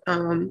coach.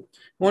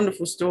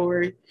 Wonderful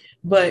story,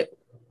 and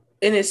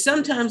it's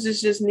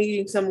just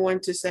needing someone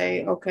to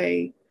say,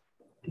 okay,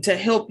 to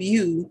help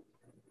you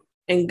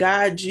and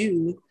guide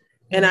you.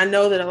 And I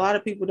know that a lot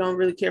of people don't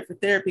really care for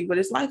therapy, but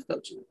it's life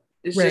coaching.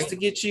 It's just to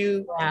get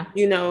you,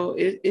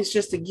 it's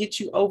just to get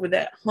you over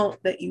that hump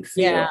that you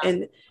feel,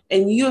 and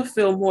you'll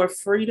feel more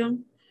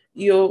freedom.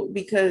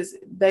 Because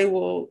they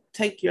will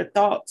take your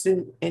thoughts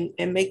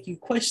and make you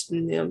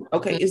question them.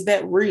 Okay, is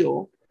that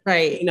real?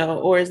 Right.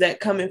 Or is that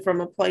coming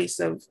from a place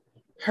of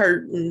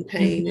hurt and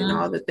pain and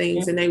all the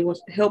things, and they will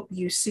help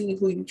you see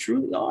who you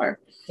truly are.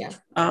 Yeah.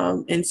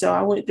 And so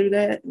I went through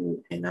that,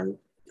 and I'm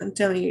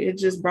telling you, it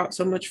just brought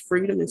so much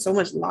freedom and so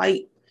much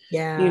light,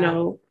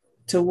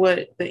 to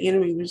what the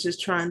enemy was just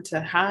trying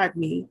to hide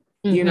me,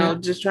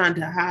 just trying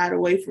to hide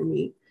away from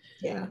me.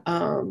 Yeah.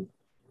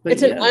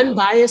 It's an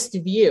unbiased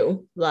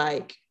view.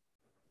 Like,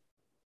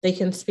 they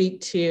can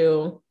speak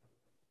to,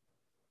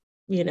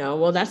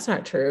 well, that's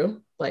not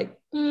true. Like,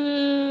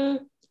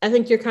 I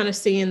think you're kind of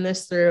seeing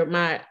this through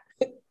my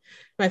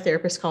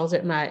therapist calls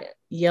it my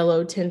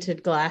yellow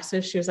tinted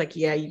glasses. She was like,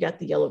 yeah, you got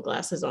the yellow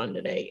glasses on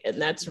today.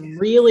 And that's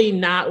really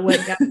not what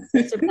God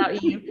says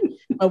about you.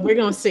 But we're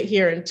going to sit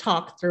here and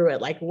talk through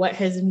it. Like, what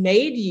has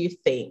made you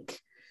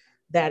think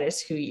that is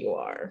who you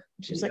are?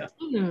 She's like,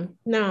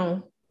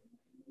 no,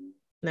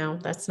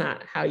 that's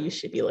not how you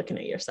should be looking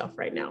at yourself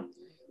right now.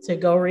 So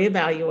go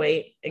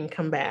reevaluate and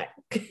come back.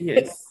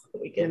 Yes.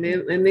 and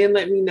then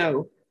let me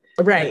know.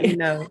 Right. Let me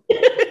know.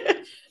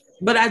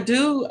 But I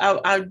do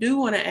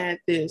want to add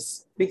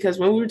this, because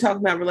when we were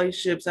talking about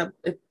relationships,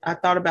 I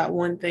thought about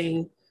one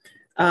thing.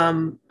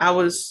 I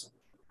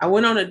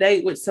went on a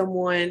date with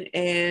someone,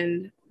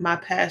 and my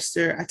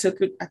pastor, I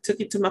took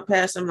it to my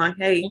pastor. I'm like,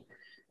 hey,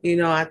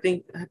 I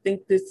think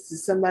this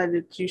is somebody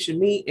that you should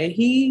meet. And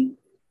he,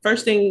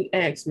 first thing he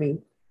asked me,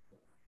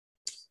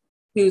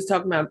 he was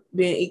talking about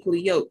being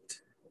equally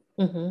yoked.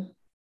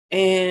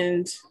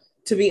 And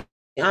to be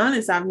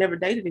honest, I've never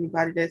dated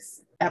anybody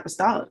that's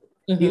apostolic.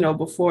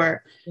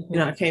 Before,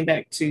 I came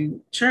back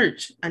to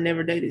church, I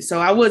never dated. So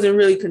I wasn't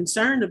really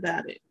concerned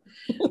about it.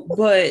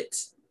 But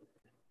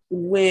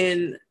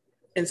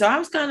so I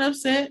was kind of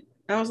upset.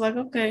 I was like,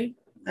 okay,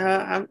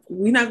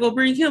 we're not going to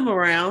bring him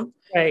around.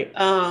 Right.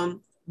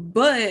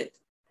 But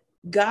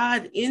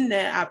God, in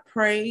that, I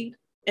prayed,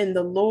 and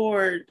the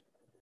Lord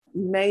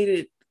made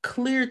it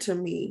clear to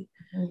me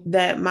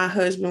that my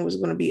husband was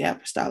going to be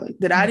apostolic,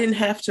 that I didn't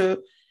have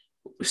to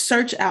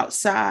search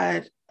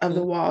outside of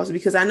the walls,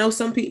 because I know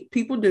some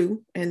people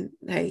do, and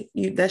hey,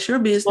 that's your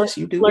business.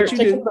 You do what you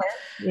do.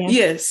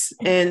 Yes.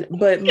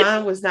 But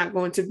mine was not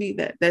going to be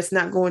that. That's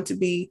not going to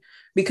be,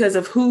 because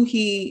of who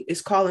he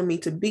is calling me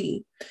to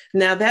be.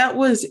 Now, that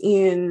was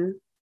in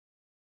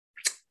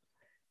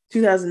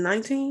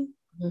 2019.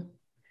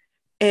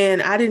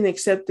 And I didn't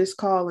accept this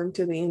call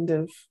until the end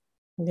of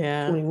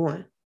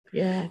 21.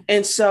 Yeah.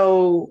 And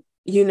so,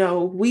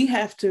 we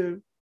have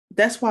to,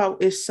 that's why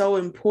it's so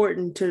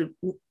important to,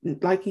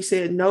 like you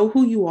said, know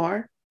who you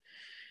are,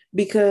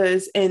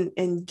 because,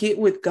 and get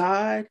with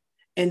God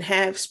and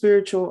have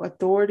spiritual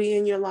authority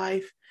in your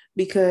life,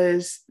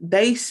 because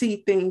they see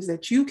things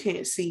that you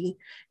can't see.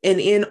 And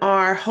in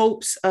our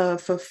hopes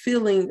of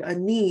fulfilling a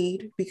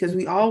need, because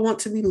we all want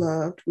to be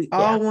loved, we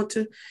all want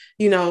to,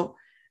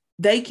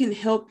 they can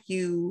help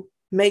you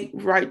make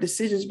right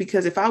decisions.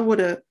 Because if I would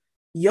have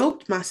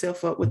yoked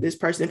myself up with this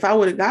person, if I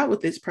would have got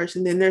with this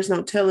person, then there's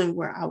no telling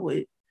where I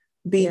would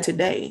be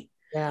today.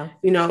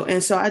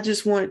 And so I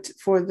just want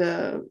for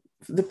the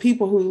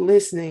people who are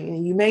listening,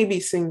 and you may be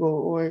single,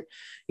 or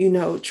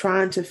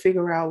trying to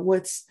figure out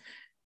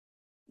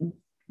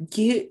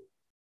getting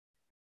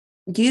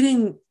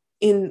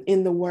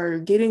in the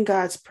word, get in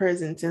God's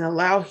presence, and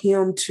allow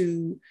him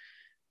to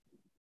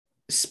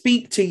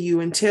speak to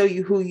you and tell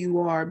you who you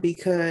are,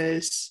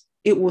 because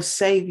it will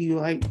save you.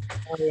 Like,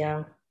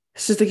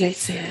 Sister Gates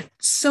said,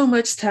 so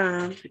much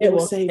time. It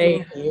will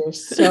save you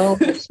so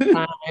much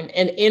time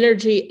and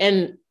energy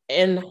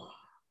and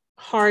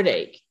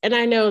heartache. And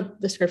I know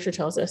the scripture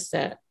tells us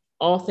that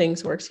all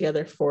things work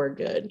together for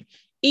good,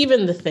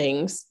 even the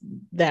things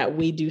that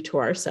we do to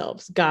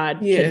ourselves. God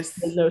can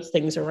turn those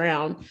things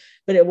around,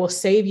 but it will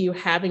save you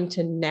having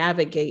to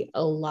navigate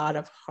a lot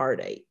of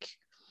heartache.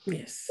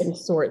 And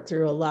sort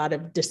through a lot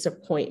of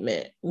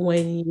disappointment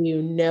when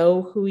you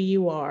know who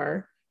you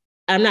are.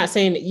 I'm not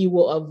saying that you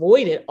will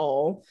avoid it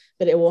all,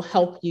 but it will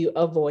help you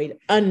avoid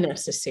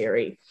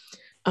unnecessary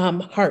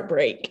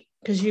heartbreak,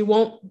 because you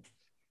won't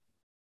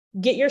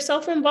get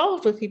yourself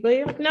involved with people.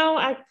 You're like, no,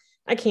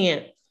 I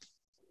can't.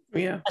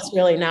 That's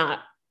really not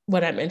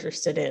what I'm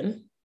interested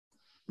in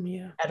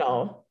at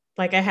all.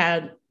 Like, I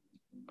had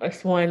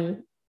this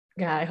one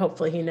guy,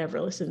 hopefully he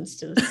never listens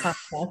to this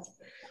podcast,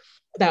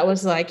 that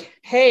was like,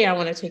 hey, I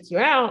want to take you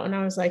out. And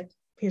I was like,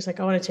 he was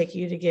like, I want to take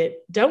you to get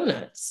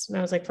donuts. And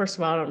I was like, first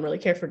of all, I don't really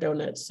care for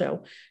donuts.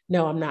 So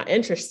no, I'm not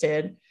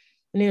interested.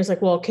 And he was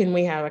like, well, can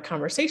we have a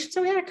conversation?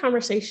 So we had a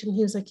conversation.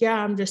 He was like, yeah,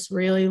 I'm just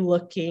really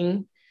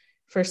looking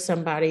for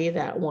somebody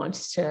that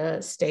wants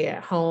to stay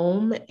at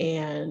home.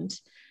 And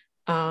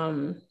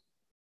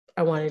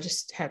I want to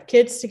just have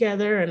kids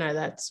together. And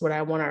that's what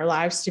I want our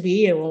lives to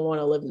be. And we want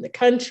to live in the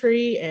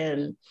country.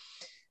 And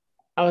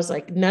I was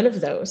like, none of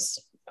those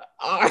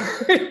are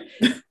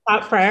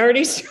top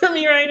priorities for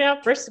me right now.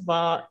 First of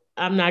all,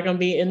 I'm not going to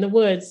be in the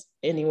woods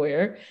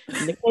anywhere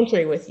in the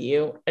country with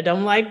you. I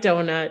don't like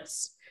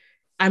donuts.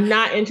 I'm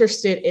not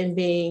interested in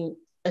being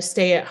a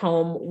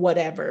stay-at-home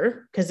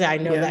whatever, because I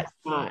know that's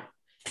not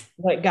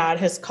what God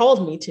has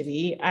called me to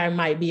be. I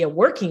might be a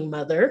working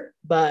mother,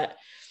 but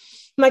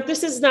I'm like,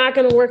 this is not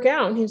going to work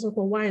out. And he's like,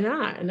 well, why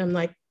not? And I'm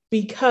like,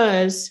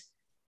 because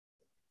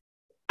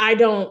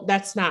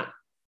that's not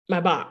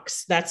my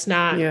box. That's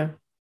not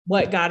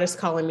what God is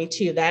calling me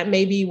to. That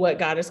may be what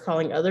God is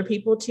calling other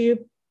people to.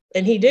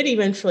 And he did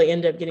eventually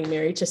end up getting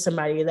married to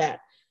somebody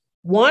that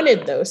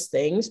wanted those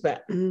things,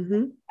 but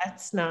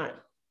it's not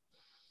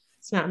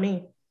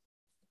me.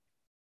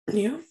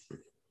 Yeah.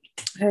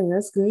 Hey,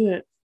 that's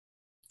good.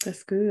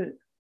 That's good.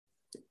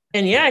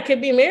 And yeah, I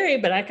could be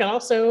married, but I could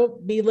also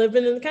be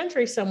living in the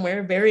country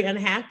somewhere, very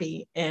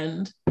unhappy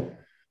and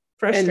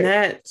frustrated.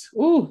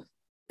 And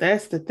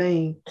that's the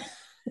thing.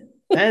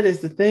 That is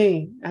the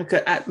thing.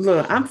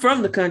 Look, I'm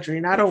from the country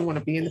and I don't want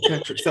to be in the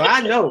country. So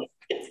I know.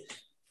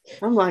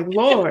 I'm like,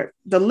 Lord,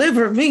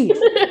 deliver me.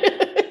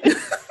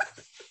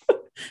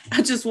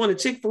 I just want a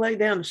Chick-fil-A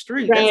down the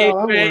street. That's all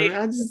I want.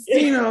 I just,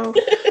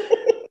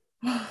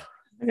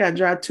 I got to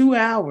drive 2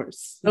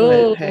 hours.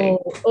 But, hey,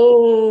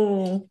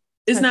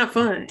 it's not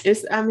fun.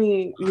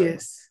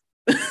 Yes.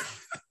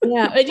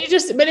 Yeah.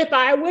 But if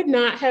I would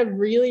not have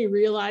really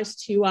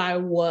realized who I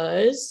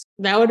was,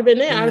 that would have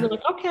been it. I would have been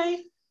like,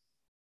 okay.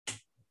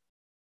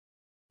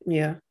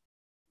 Yeah.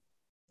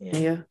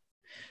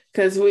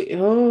 Because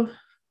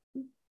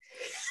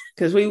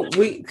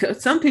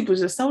some people are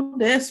just so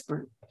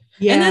desperate.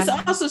 Yeah. And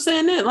that's also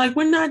saying that, like,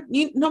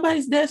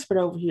 nobody's desperate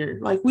over here.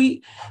 Like,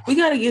 we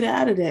got to get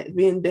out of that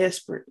being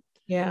desperate.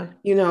 Yeah.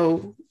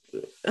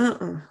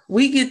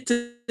 We get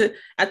to,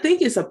 I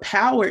think it's a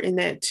power in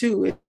that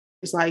too.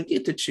 It's like,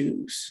 get to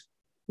choose.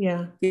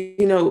 Yeah.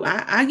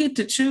 I get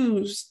to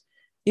choose,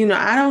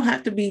 I don't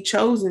have to be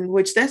chosen,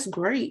 which that's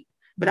great.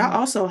 But I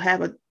also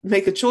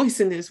make a choice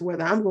in this,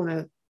 whether I'm going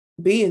to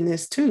be in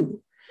this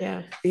too.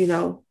 Yeah.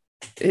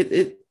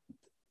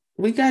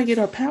 We got to get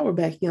our power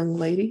back, young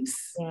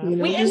ladies. Yeah.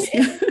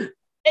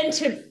 And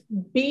to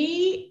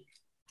be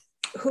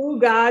who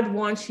God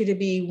wants you to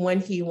be when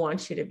he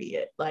wants you to be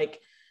it. Like,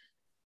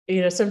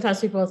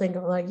 sometimes people think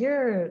of like,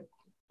 you're,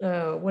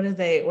 what's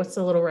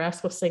the Little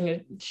Rascals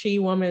singing? She,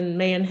 woman,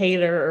 man,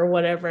 hater or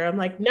whatever. I'm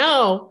like,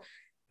 no,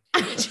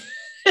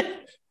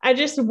 I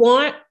just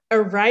want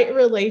a right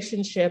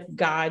relationship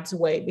God's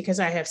way, because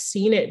I have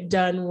seen it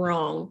done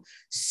wrong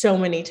so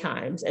many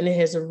times and it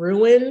has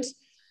ruined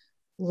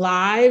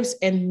lives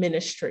and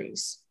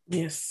ministries.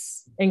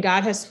 Yes. And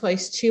God has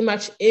placed too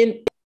much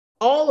in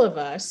all of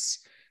us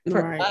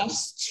for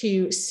us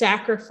to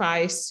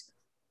sacrifice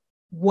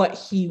what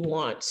he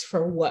wants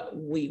for what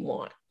we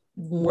want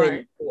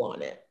when we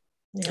want it.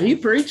 Yeah. You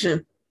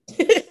preaching.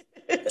 And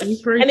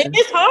it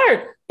is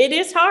hard. It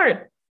is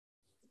hard.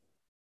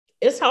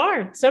 It's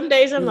hard. Some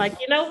days I'm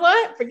like, you know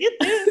what? Forget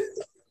this.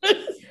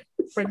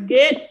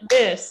 Forget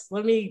this.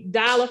 Let me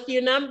dial a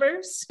few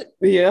numbers.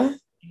 Yeah.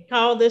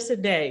 Call this a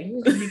day,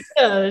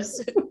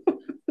 because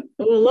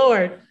oh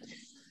Lord.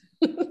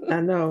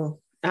 I know.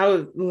 I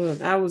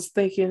was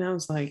thinking, I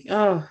was like,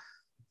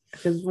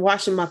 because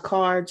washing my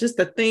car, just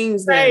the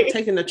things that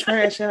taking the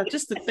trash out,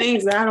 just the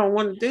things that I don't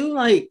want to do.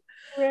 Like,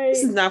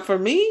 this is not for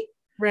me.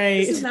 Right.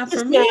 This is not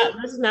for me.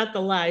 This is not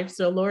the life.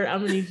 So Lord,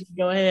 I'm gonna need you to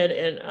go ahead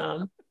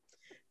and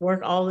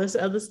work all this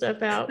other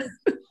stuff out.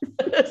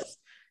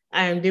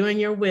 I am doing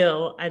your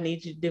will. I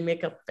need you to do me a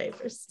couple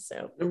favors.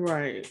 So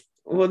right.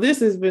 Well, this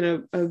has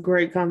been a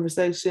great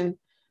conversation.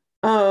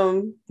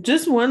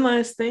 Just one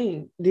last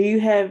thing. Do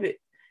you have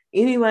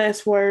any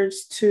last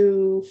words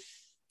to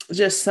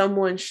just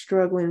someone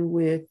struggling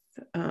with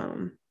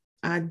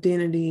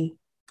identity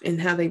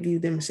and how they view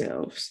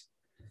themselves?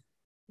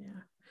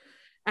 Yeah.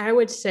 I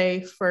would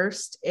say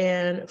first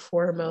and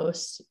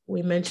foremost,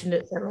 we mentioned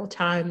it several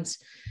times,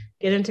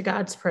 get into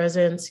God's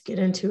presence, get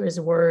into his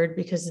word,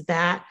 because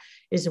that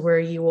is where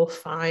you will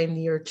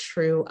find your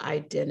true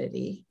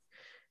identity.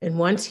 And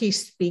once he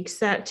speaks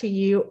that to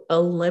you,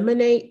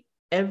 eliminate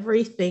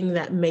everything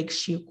that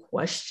makes you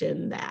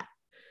question that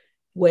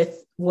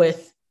with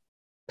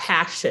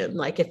passion.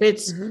 Like if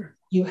it's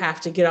you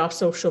have to get off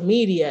social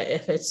media,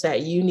 if it's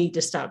that you need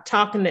to stop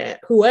talking to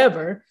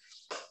whoever,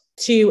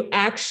 to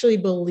actually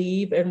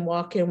believe and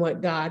walk in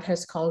what God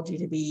has called you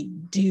to be,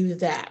 do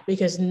that,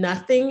 because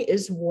nothing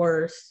is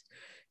worth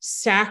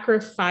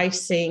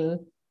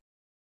sacrificing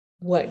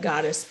what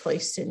God has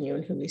placed in you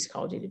and who he's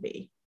called you to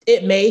be.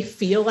 It may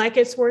feel like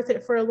it's worth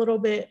it for a little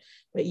bit,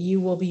 but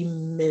you will be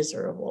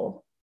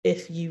miserable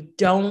if you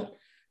don't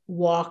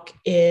walk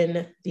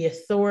in the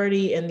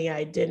authority and the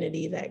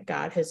identity that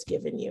God has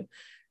given you.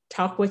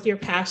 Talk with your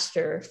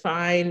pastor,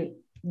 find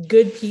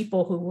good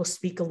people who will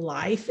speak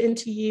life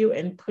into you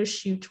and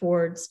push you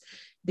towards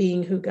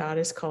being who God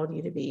has called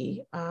you to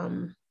be.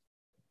 And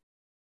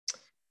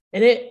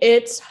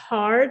it's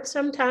hard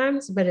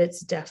sometimes, but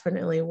it's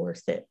definitely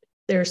worth it.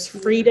 There's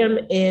freedom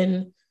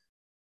in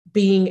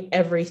being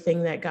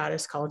everything that God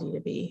has called you to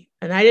be.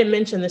 And I didn't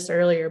mention this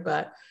earlier,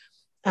 but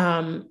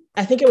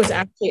I think it was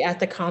actually at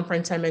the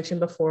conference I mentioned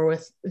before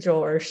with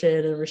Joel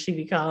Urshan and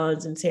Rashidi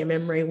Collins and Sam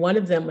Emery. One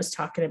of them was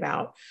talking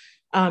about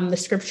the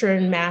scripture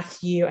in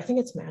Matthew. I think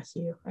it's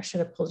Matthew. I should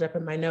have pulled it up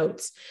in my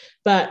notes.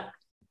 But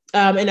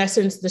in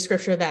essence, the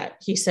scripture that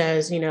he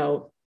says,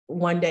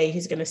 one day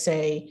he's going to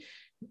say,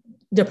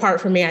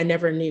 "Depart from me, I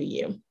never knew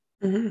you."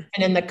 Mm-hmm.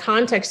 And in the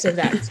context of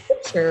that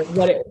scripture,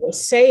 what it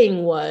was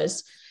saying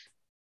was,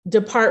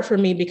 depart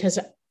from me because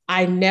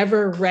I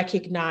never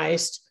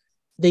recognized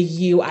the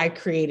you I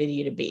created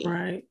you to be.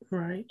 Right.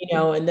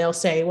 And they'll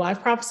say, well,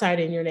 I've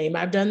prophesied in your name.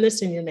 I've done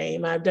this in your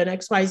name. I've done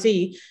X, Y,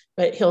 Z.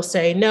 But he'll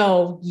say,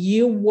 no,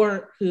 you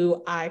weren't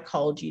who I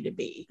called you to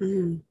be.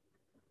 Mm-hmm.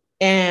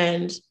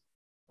 And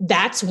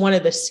that's one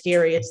of the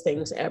scariest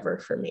things ever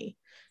for me.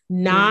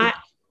 Not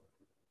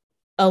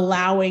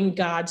allowing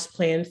God's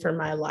plan for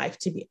my life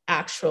to be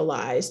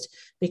actualized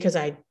because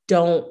I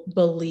don't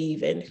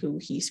believe in who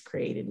he's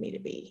created me to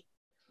be.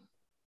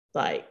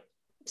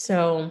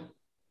 So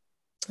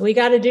we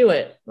got to do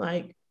it.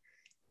 We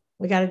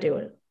got to do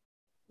it.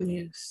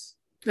 Yes,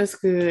 that's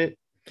good.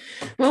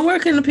 Well, where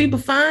can the people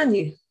find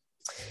you?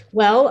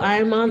 Well,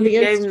 I'm on the Instagram.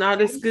 You gave them all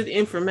this good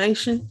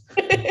information.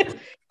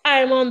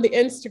 I'm on the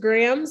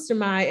Instagrams. So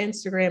my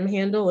Instagram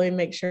handle, let me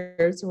make sure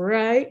it's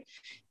right,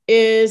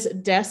 is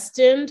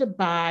Destined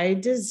by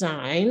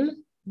Design.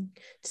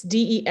 It's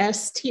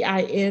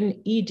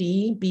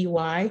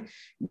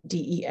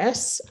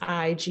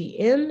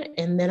DESTINEDBYDESIGN.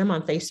 And then I'm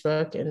on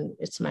Facebook and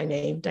it's my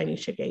name,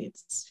 Dinesha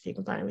Gates, if you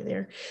can find me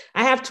there.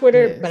 I have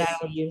Twitter, but I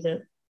don't use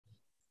it.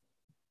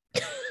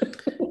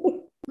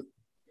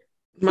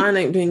 Mine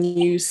ain't been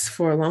used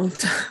for a long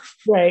time.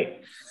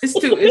 Right.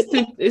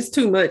 It's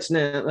too much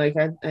now.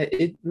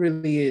 It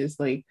really is.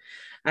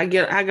 I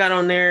got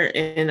on there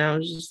and I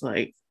was just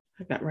I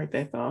got right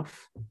back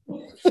off.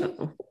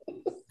 So.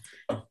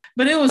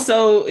 But it was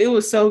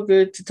so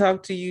good to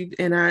talk to you,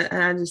 and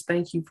I just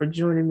thank you for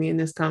joining me in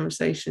this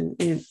conversation.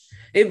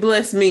 It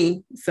blessed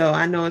me, so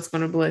I know it's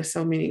going to bless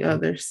so many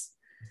others.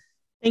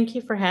 Thank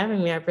you for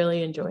having me. I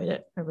really enjoyed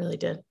it. I really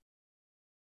did.